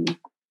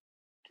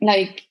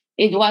 like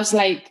it was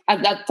like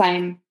at that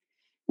time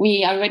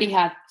we already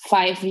had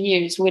 5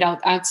 years without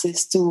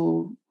access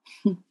to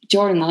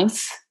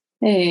journals.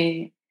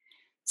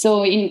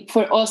 So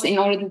for us, in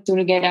order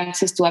to get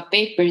access to a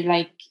paper,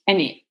 like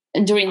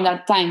during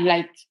that time,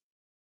 like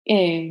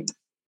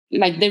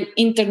the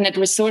internet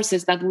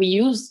resources that we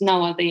use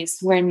nowadays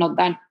were not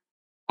that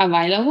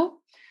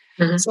available.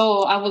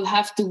 So I would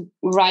have to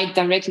write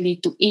directly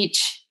to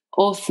each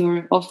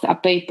author of a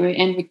paper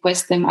and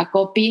request them a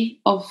copy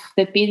of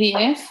the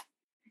PDF.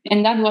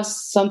 And that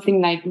was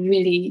something like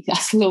really a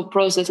slow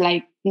process.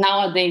 Like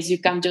nowadays you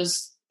can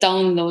just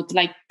download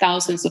like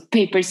thousands of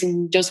papers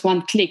in just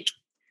one click.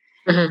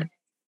 Mm-hmm.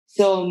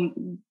 So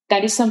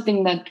that is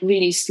something that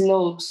really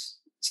slowed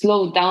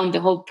down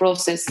the whole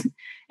process.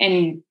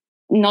 And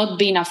not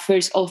being a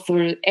first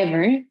author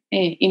ever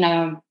in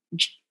a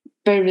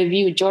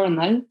peer-reviewed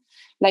journal,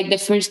 like the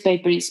first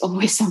paper is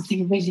always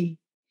something really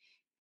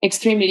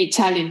extremely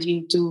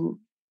challenging to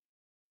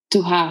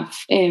have.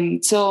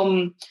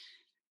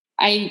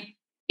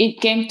 It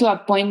came to a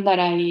point that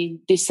I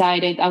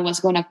decided I was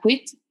going to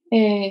quit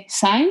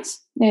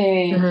science.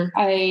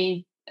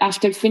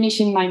 After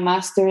finishing my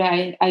master,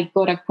 I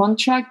got a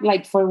contract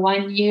like for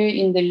 1 year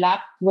in the lab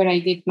where I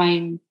did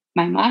my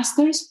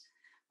master's.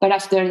 But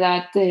after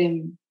that,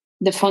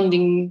 the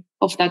funding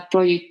of that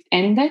project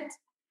ended.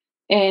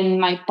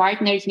 And my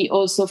partner, he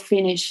also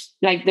finished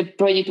like the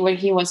project where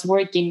he was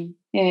working,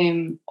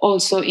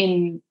 also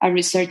in a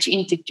research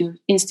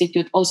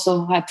institute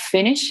also had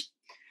finished.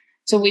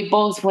 So we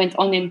both went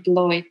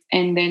unemployed,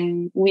 and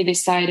then we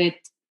decided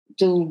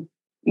to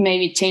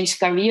maybe change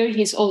career.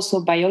 He's also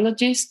a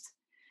biologist.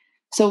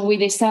 So we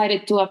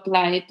decided to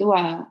apply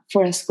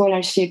for a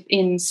scholarship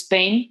in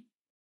Spain.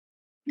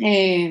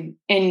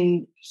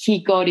 And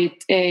he got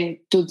it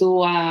to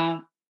do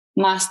a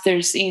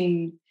master's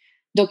in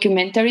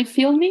documentary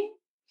filming.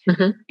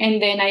 Mm-hmm.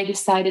 And then I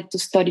decided to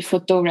study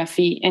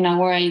photography. And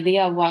our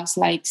idea was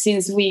like,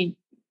 since we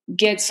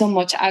get so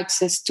much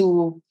access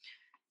to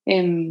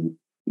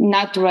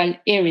natural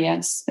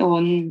areas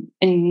and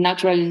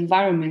natural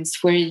environments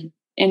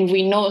and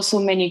we know so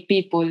many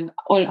people,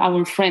 all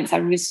our friends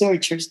are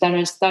researchers that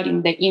are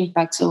studying the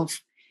impacts of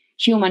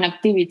human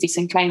activities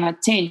and climate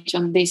change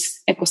on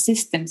these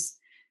ecosystems,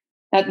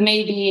 that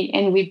maybe,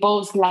 and we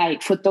both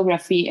like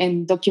photography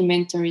and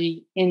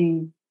documentary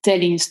and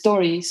telling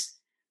stories,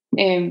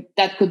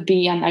 that could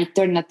be an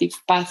alternative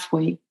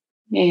pathway.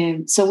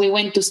 So we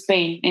went to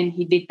Spain and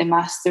he did the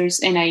master's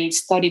and I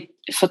studied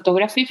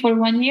photography for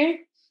 1 year.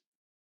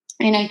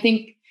 And I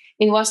think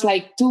it was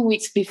like 2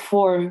 weeks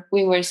before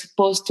we were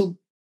supposed to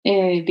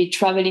be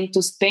traveling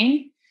to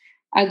Spain,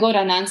 I got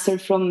an answer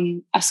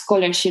from a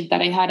scholarship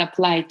that I had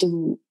applied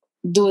to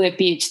do the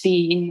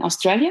PhD in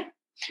Australia,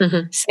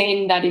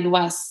 saying that it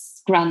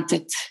was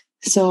granted.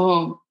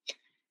 So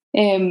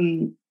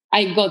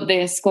I got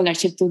the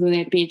scholarship to do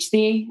the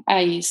PhD.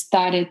 I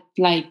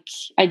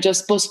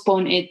just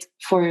postponed it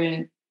for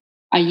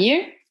a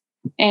year.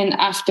 And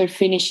after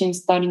finishing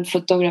studying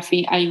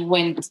photography, I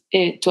went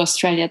to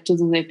Australia to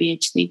do the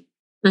PhD.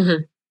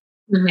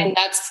 Mm-hmm. Mm-hmm. And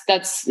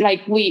that's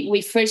like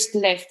we first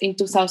left in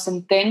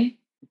 2010,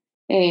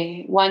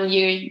 1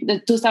 year,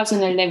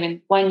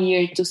 2011, 1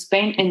 year to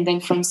Spain. And then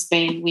from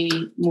Spain, we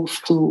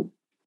moved to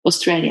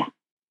Australia.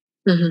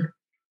 Mm-hmm.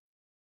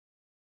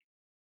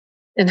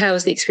 And how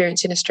was the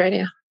experience in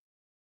Australia?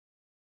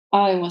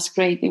 Oh, it was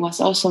great. It was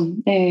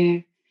awesome.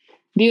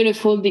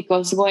 Beautiful,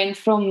 because going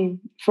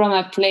from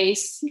a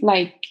place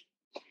like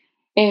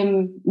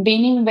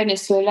being in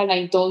Venezuela,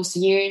 like those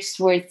years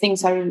where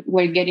things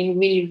were getting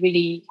really,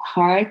 really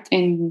hard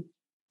and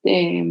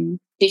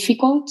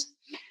difficult,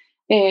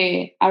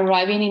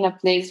 arriving in a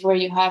place where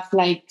you have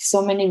like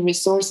so many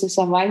resources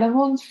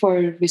available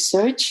for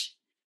research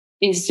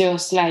is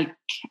just like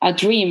a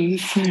dream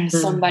for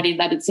somebody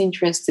that is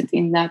interested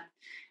in that.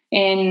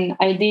 And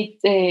I did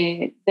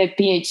the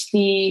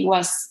PhD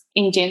was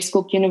in James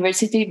Cook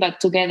University, but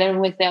together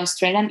with the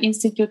Australian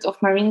Institute of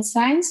Marine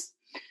Science.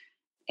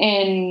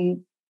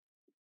 And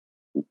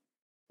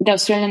the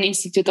Australian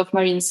Institute of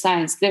Marine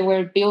Science, they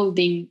were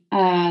building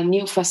a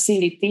new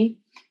facility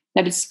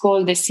that is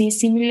called the Sea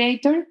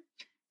Simulator,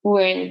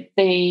 where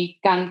they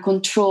can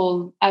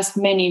control as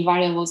many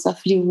variables as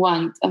you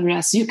want, or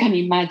as you can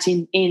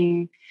imagine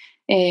in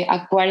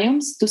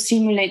aquariums, to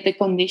simulate the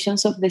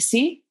conditions of the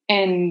sea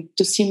and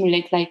to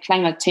simulate like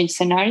climate change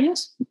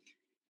scenarios.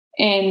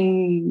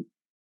 And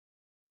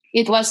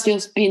it was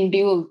just being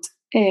built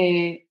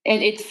and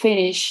it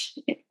finished,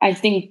 I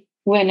think,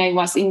 when I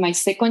was in my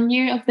second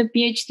year of the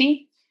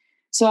PhD.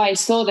 So I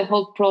saw the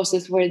whole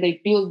process where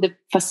they built the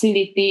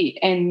facility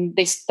and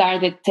they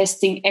started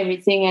testing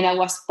everything. And I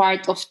was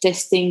part of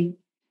testing,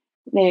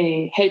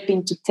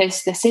 helping to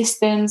test the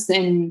systems.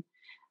 And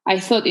I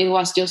thought it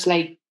was just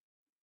like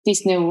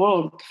Disney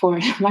World for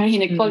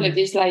marine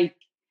ecologists. Like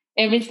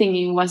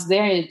everything was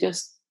there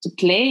just to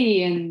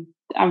play and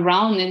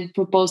around and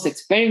propose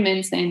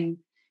experiments. And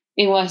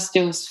it was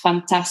just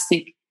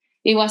fantastic.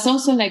 It was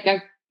also like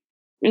a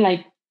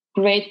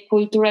great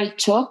cultural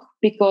shock,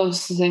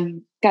 because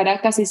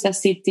Caracas is a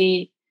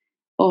city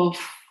of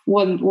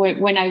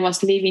when I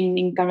was living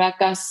in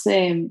Caracas,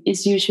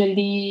 it's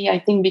usually, I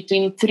think,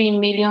 between 3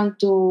 million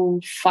to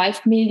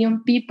 5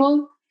 million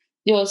people,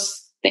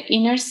 just the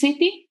inner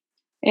city.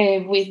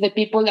 With the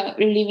people that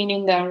are living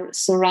in the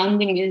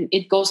surrounding,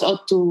 it goes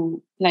out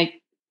to like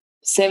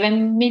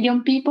 7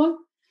 million people.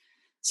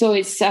 So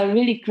it's a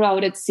really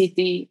crowded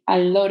city, a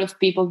lot of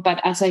people. But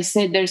as I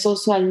said, there's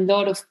also a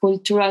lot of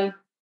cultural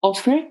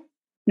offer,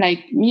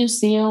 like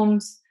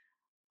museums,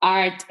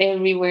 art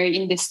everywhere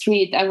in the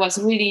street. I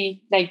was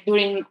really like,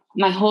 during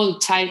my whole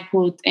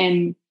childhood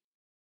and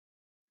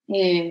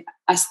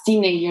as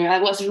teenager, I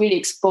was really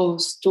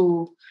exposed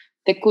to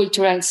the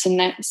cultural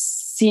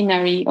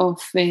scenery of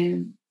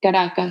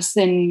Caracas,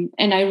 and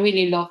I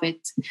really love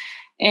it.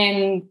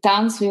 And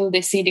Townsville,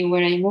 the city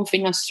where I moved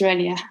in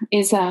Australia,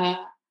 is a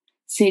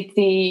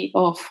city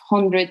of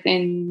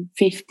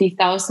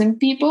 150,000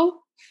 people.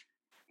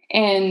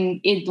 And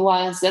it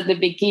was at the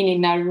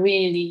beginning a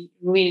really,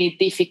 really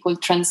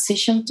difficult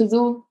transition to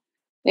do.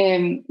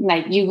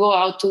 Like you go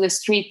out to the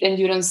street and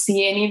you don't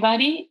see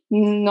anybody,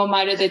 no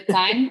matter the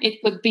time.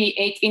 It could be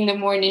 8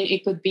 a.m,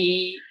 it could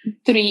be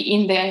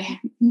 3 a.m.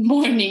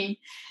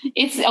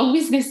 It's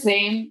always the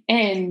same,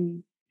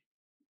 and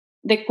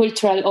the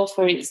cultural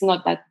offer is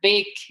not that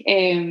big.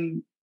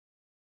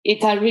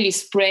 It's a really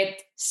spread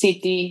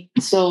city,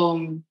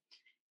 so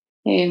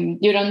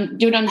you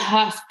don't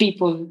have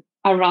people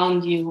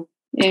around you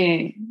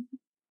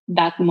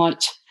that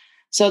much.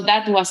 So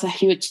that was a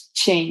huge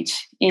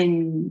change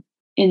in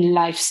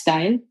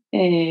lifestyle,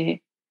 and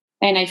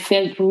I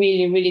felt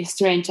really, really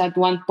strange at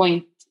one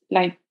point.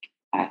 Like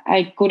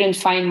I couldn't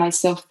find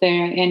myself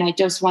there, and I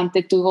just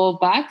wanted to go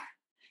back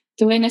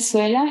to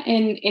Venezuela.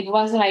 And it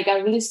was like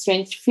a really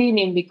strange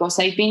feeling because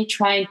I've been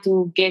trying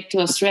to get to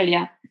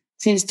Australia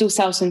since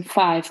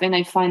 2005, and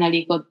I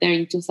finally got there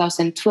in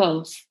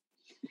 2012.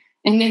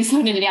 And then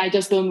suddenly I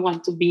just don't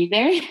want to be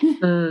there.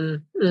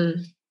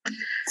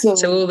 So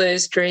all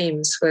those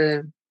dreams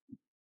were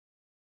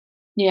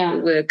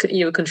you were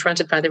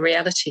confronted by the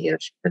reality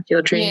of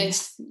your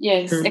dreams.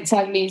 Yes,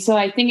 exactly. So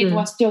I think it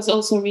was just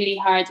also really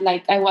hard.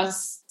 Like I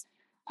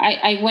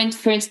went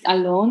first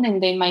alone,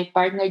 and then my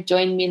partner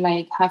joined me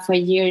like half a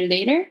year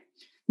later.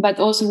 But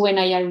also when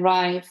I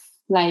arrived,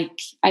 like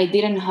I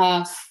didn't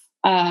have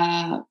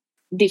a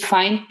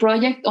defined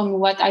project on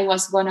what I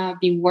was gonna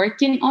be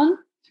working on.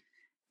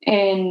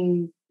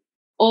 And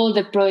all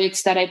the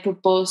projects that I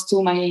proposed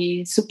to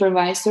my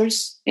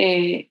supervisors,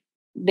 they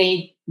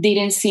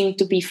didn't seem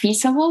to be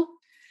feasible.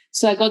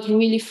 So I got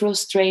really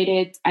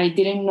frustrated. I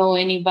didn't know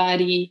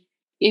anybody.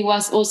 It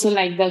was also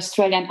like the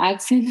Australian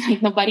accent,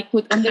 like nobody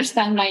could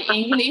understand my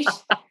English.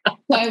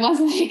 So I was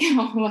like,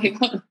 oh my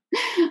God,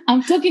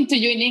 I'm talking to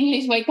you in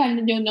English. Why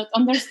can't you not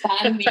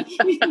understand me?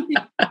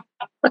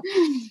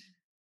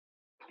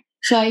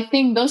 So I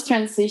think those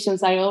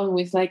transitions are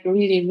always like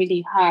really,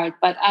 really hard.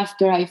 But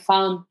after I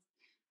found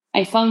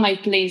my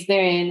place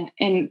there,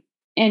 and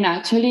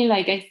actually,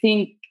 like I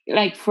think,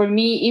 like for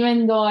me,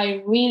 even though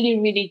I really,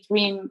 really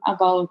dream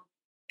about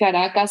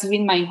Caracas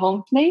being my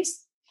home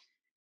place,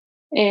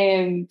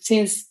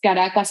 since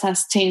Caracas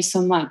has changed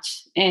so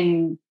much,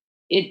 and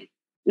it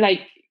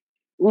like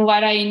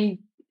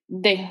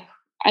the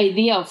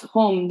idea of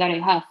home that I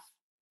have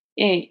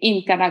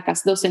in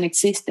Caracas doesn't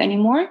exist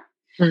anymore.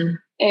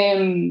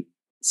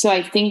 So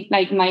I think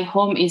like my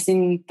home is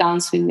in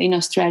Townsville in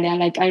Australia.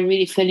 Like I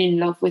really fell in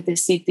love with the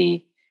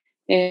city.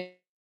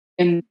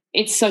 And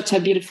it's such a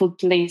beautiful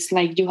place.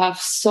 Like you have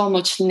so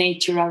much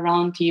nature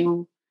around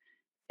you,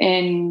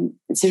 and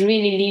it's a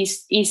really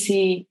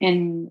easy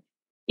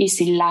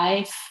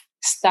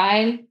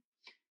lifestyle.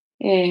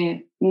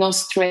 No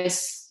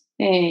stress.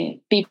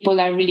 People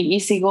are really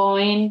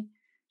easygoing.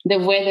 The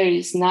weather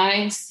is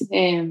nice,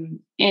 and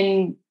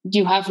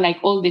you have like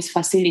all these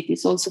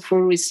facilities also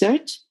for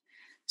research.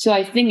 So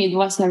I think it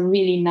was a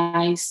really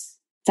nice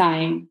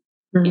time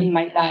in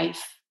my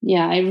life.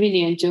 Yeah, I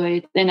really enjoy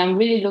it, and I'm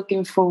really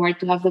looking forward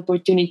to have the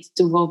opportunity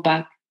to go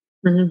back.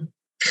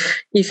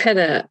 You've had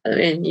an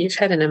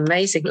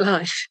amazing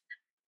life,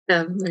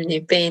 and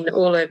you've been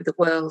all over the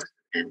world.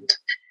 And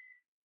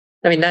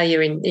I mean, now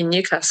you're in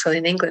Newcastle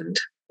in England.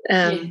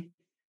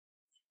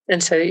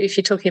 And so if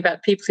you're talking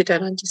about people who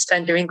don't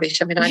understand your English,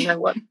 I mean, I know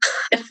what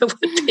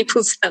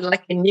people sound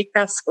like in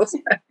Newcastle.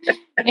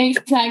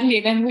 Exactly.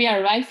 Then we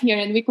arrived here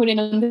and we couldn't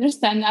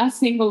understand a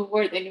single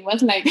word. And it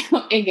was like,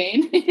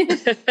 again.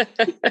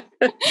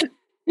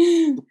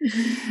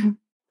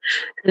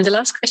 And the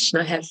last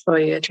question I have for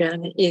you,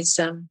 Adriana, is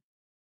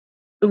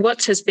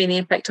what has been the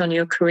impact on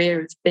your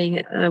career of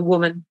being a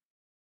woman,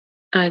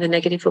 either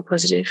negative or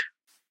positive?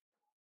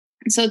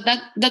 So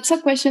that's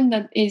a question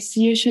that is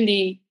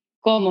usually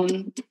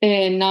common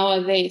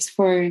nowadays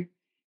for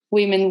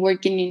women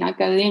working in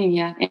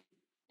academia,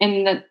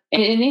 and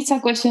it's a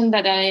question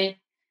that I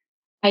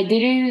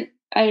really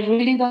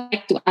don't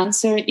like to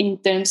answer in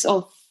terms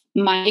of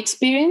my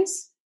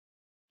experience,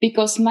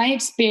 because my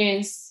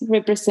experience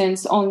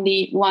represents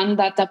only one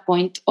data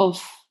point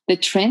of the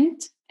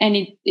trend, and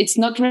it's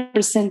not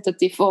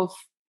representative of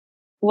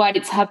what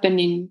is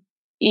happening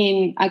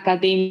in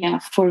academia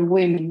for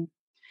women.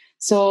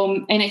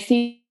 So, and I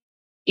think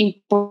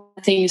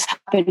important things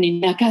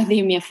happening in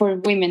academia for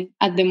women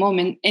at the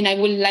moment, and I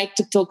would like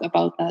to talk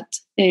about that.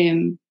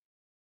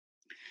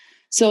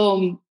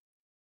 So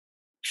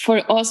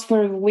for us,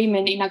 for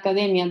women in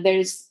academia,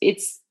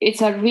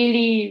 it's a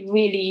really,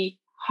 really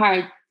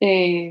hard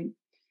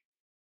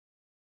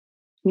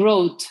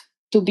road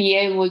to be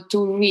able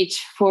to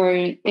reach for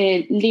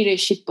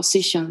leadership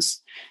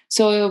positions.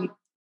 So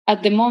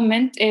at the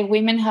moment,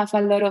 women have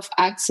a lot of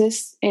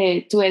access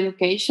to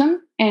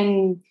education,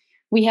 and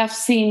we have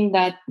seen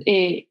that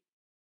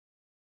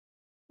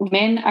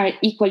men are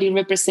equally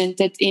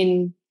represented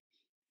in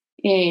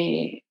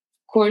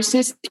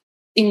courses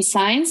in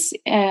science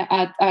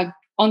at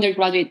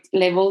undergraduate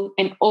level,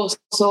 and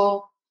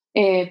also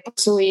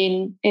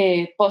pursuing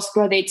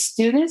postgraduate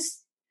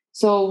students.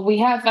 So we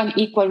have an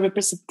equal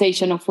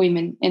representation of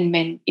women and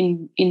men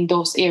in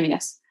those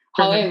areas.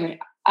 However,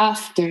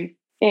 after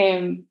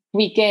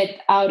we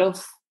get out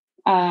of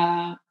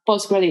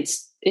postgraduate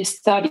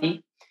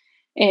study,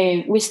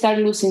 we start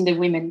losing the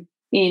women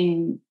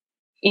in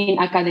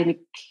academic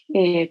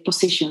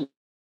positions.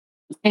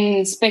 And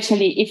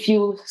especially if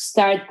you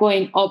start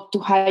going up to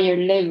higher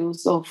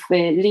levels of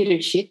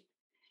leadership,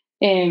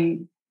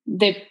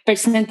 the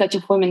percentage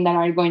of women that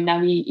are going to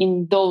be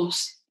in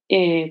those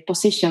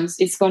positions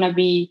is going to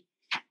be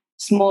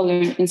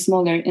smaller and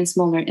smaller and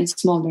smaller and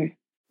smaller.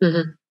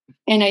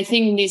 And I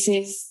think this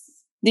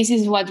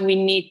is what we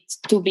need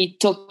to be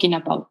talking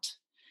about.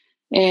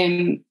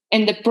 And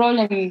the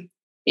problem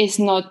is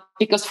not,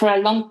 because for a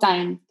long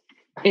time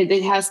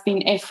there has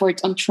been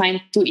effort on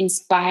trying to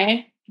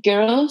inspire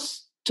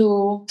girls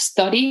to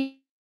study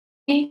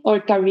or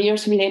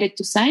careers related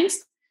to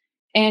science.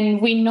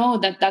 And we know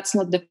that that's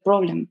not the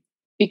problem,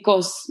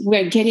 because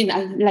we're getting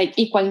like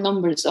equal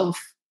numbers of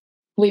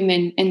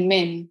women and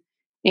men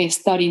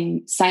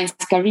studying science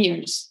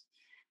careers.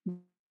 The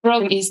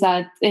problem is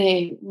that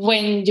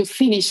when you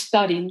finish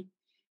studying,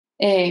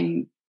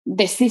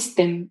 the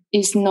system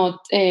is not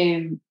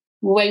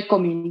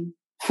welcoming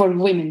for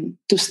women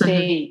to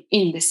stay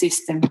in the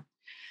system.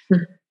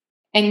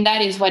 And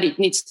that is what it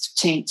needs to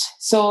change.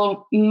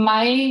 So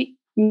my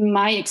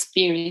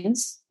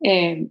experience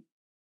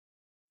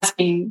has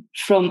been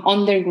from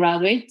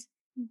undergraduate,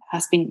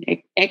 has been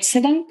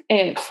excellent.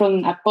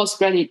 From a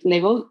postgraduate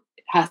level,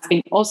 has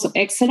been also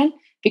excellent,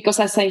 because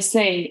as I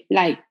say,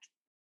 like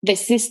the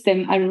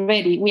system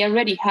we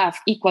already have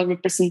equal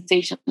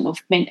representation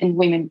of men and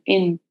women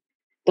in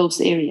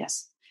those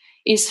areas.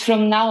 It's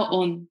from now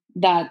on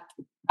that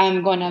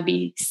I'm gonna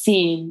be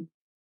seeing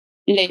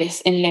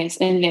less and less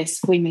and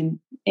less women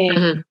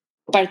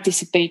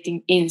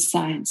participating in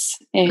science.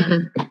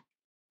 And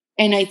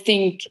I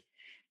think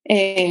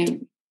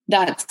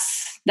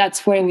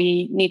that's where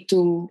we need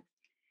to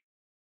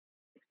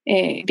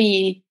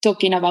be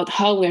talking about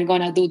how we're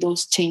going to do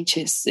those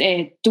changes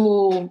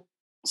to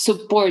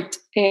support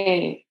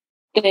the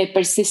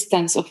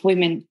persistence of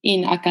women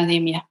in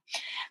academia.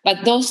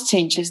 But those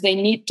changes, they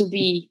need to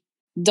be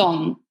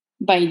done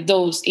by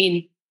those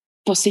in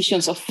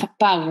positions of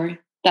power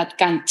that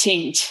can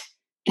change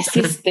the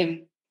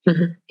system.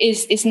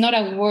 It's not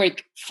a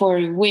work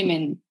for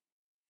women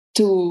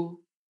to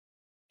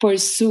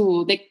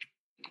pursue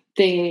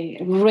the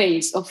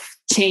race of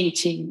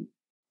changing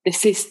the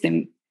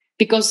system,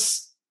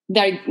 because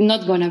they're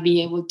not going to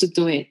be able to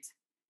do it.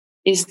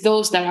 It's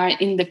those that are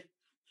in the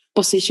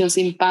positions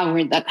in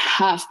power that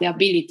have the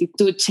ability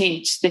to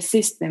change the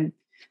system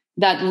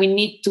that we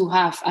need to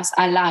have as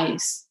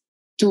allies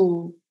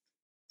to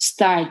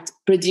start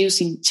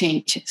producing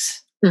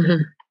changes. Well,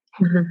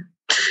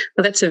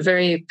 that's a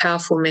very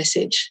powerful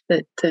message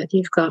that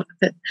you've got,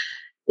 that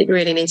it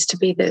really needs to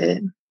be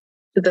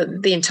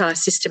the entire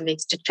system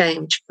needs to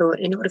change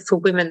in order for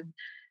women.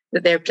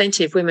 That there are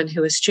plenty of women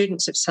who are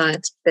students of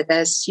science, but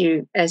as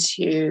you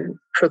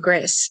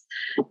progress,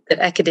 that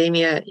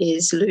academia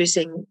is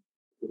losing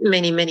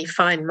many, many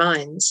fine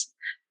minds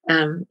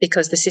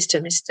because the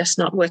system is just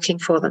not working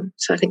for them.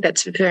 So I think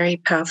that's a very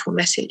powerful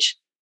message.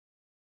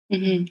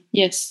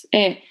 Yes.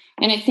 And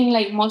I think,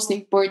 like, most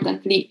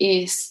importantly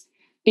is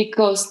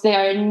because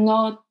there are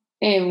not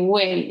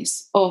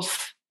ways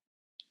of,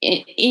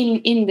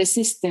 in the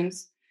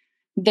systems,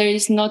 there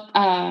is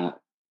not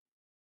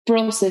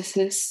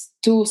processes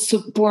to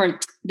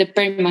support the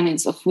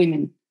permanence of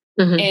women.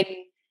 And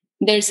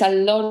there's a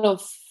lot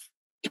of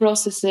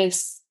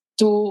processes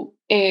to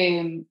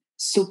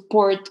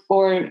support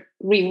or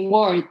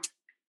reward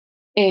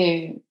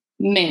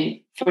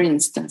men, for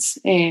instance.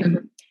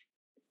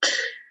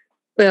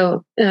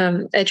 Well,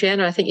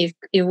 Adriana, I think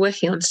you're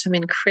working on some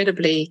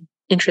incredibly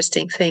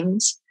interesting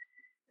things.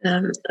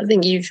 I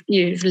think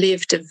you've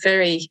lived a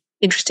very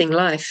interesting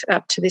life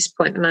up to this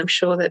point, and I'm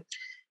sure that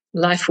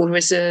life will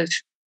reserve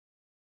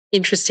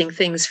interesting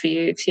things for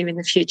you in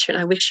the future. And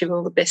I wish you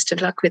all the best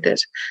of luck with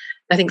it.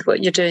 I think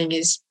what you're doing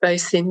is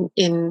both in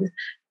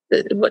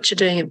what you're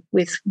doing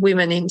with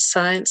women in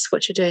science,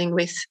 what you're doing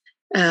with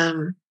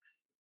the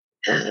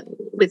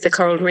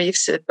coral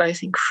reefs are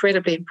both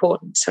incredibly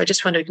important. So I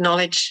just want to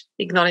acknowledge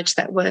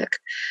that work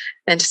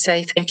and to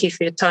say thank you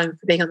for your time,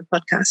 for being on the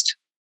podcast.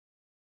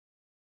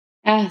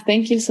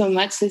 Thank you so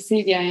much,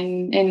 Cecilia.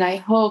 And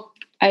I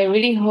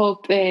really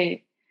hope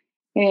the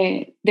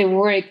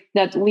work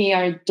that we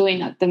are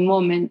doing at the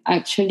moment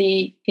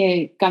actually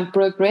can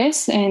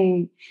progress.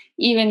 And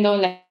even though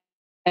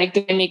like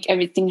the pandemic,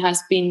 everything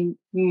has been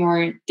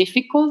more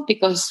difficult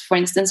because, for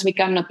instance, we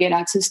cannot get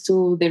access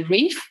to the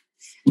reef,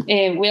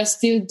 we are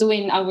still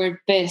doing our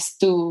best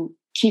to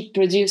keep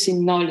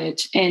producing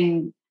knowledge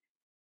and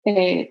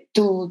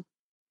to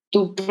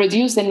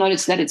produce the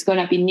knowledge that is going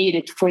to be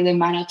needed for the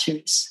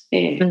managers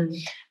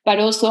But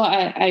also,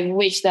 I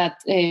wish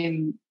that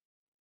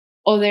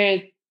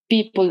other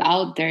people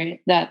out there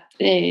that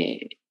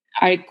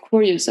are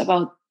curious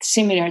about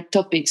similar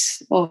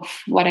topics of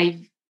what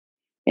I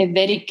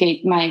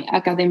dedicate my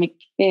academic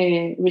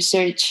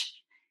research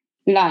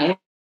life,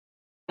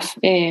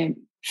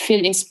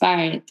 feel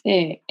inspired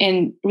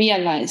and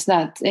realize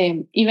that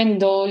even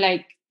though,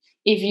 like,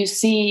 if you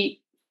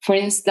see, for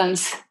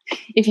instance,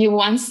 if you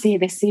once see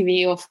the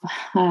CV of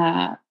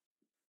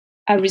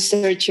a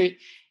researcher,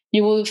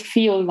 you will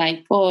feel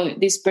like, oh,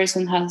 this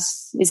person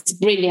is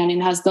brilliant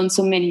and has done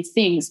so many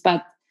things,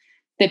 but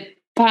the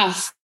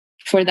path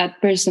for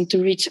that person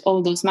to reach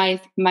all those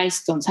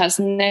milestones has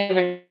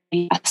never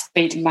been a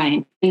straight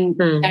line. And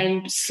there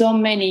are so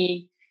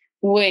many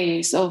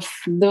ways of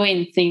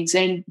doing things,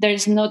 and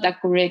there's not a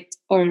correct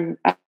or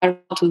a way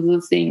to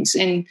do things.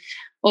 And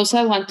also,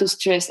 I want to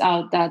stress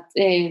out that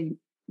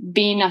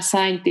being a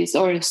scientist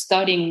or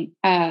studying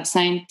a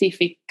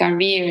scientific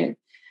career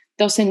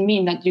doesn't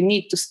mean that you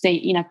need to stay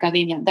in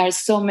academia. There are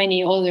so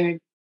many other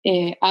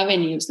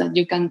avenues that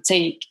you can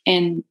take,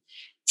 and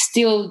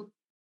still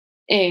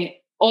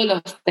all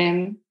of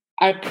them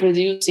are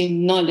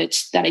producing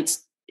knowledge that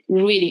is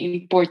really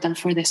important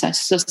for the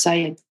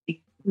society.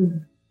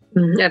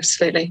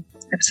 Absolutely.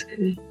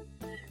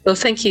 Well,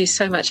 thank you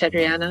so much,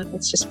 Adriana.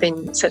 It's just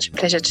been such a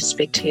pleasure to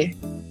speak to you.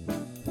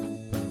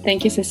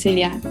 Thank you,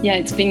 Cecilia. Yeah,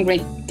 it's been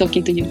great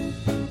talking to you.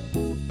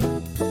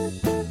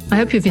 I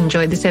hope you've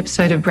enjoyed this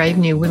episode of Brave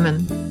New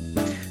Women.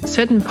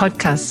 Certain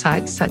podcast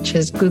sites such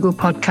as Google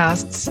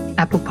Podcasts,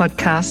 Apple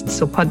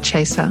Podcasts or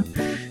Podchaser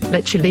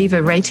let you leave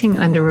a rating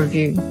and a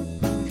review.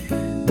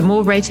 The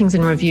more ratings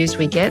and reviews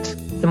we get,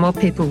 the more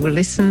people will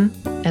listen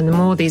and the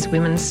more these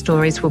women's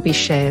stories will be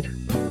shared.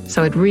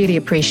 So I'd really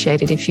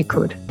appreciate it if you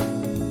could.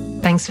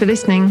 Thanks for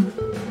listening.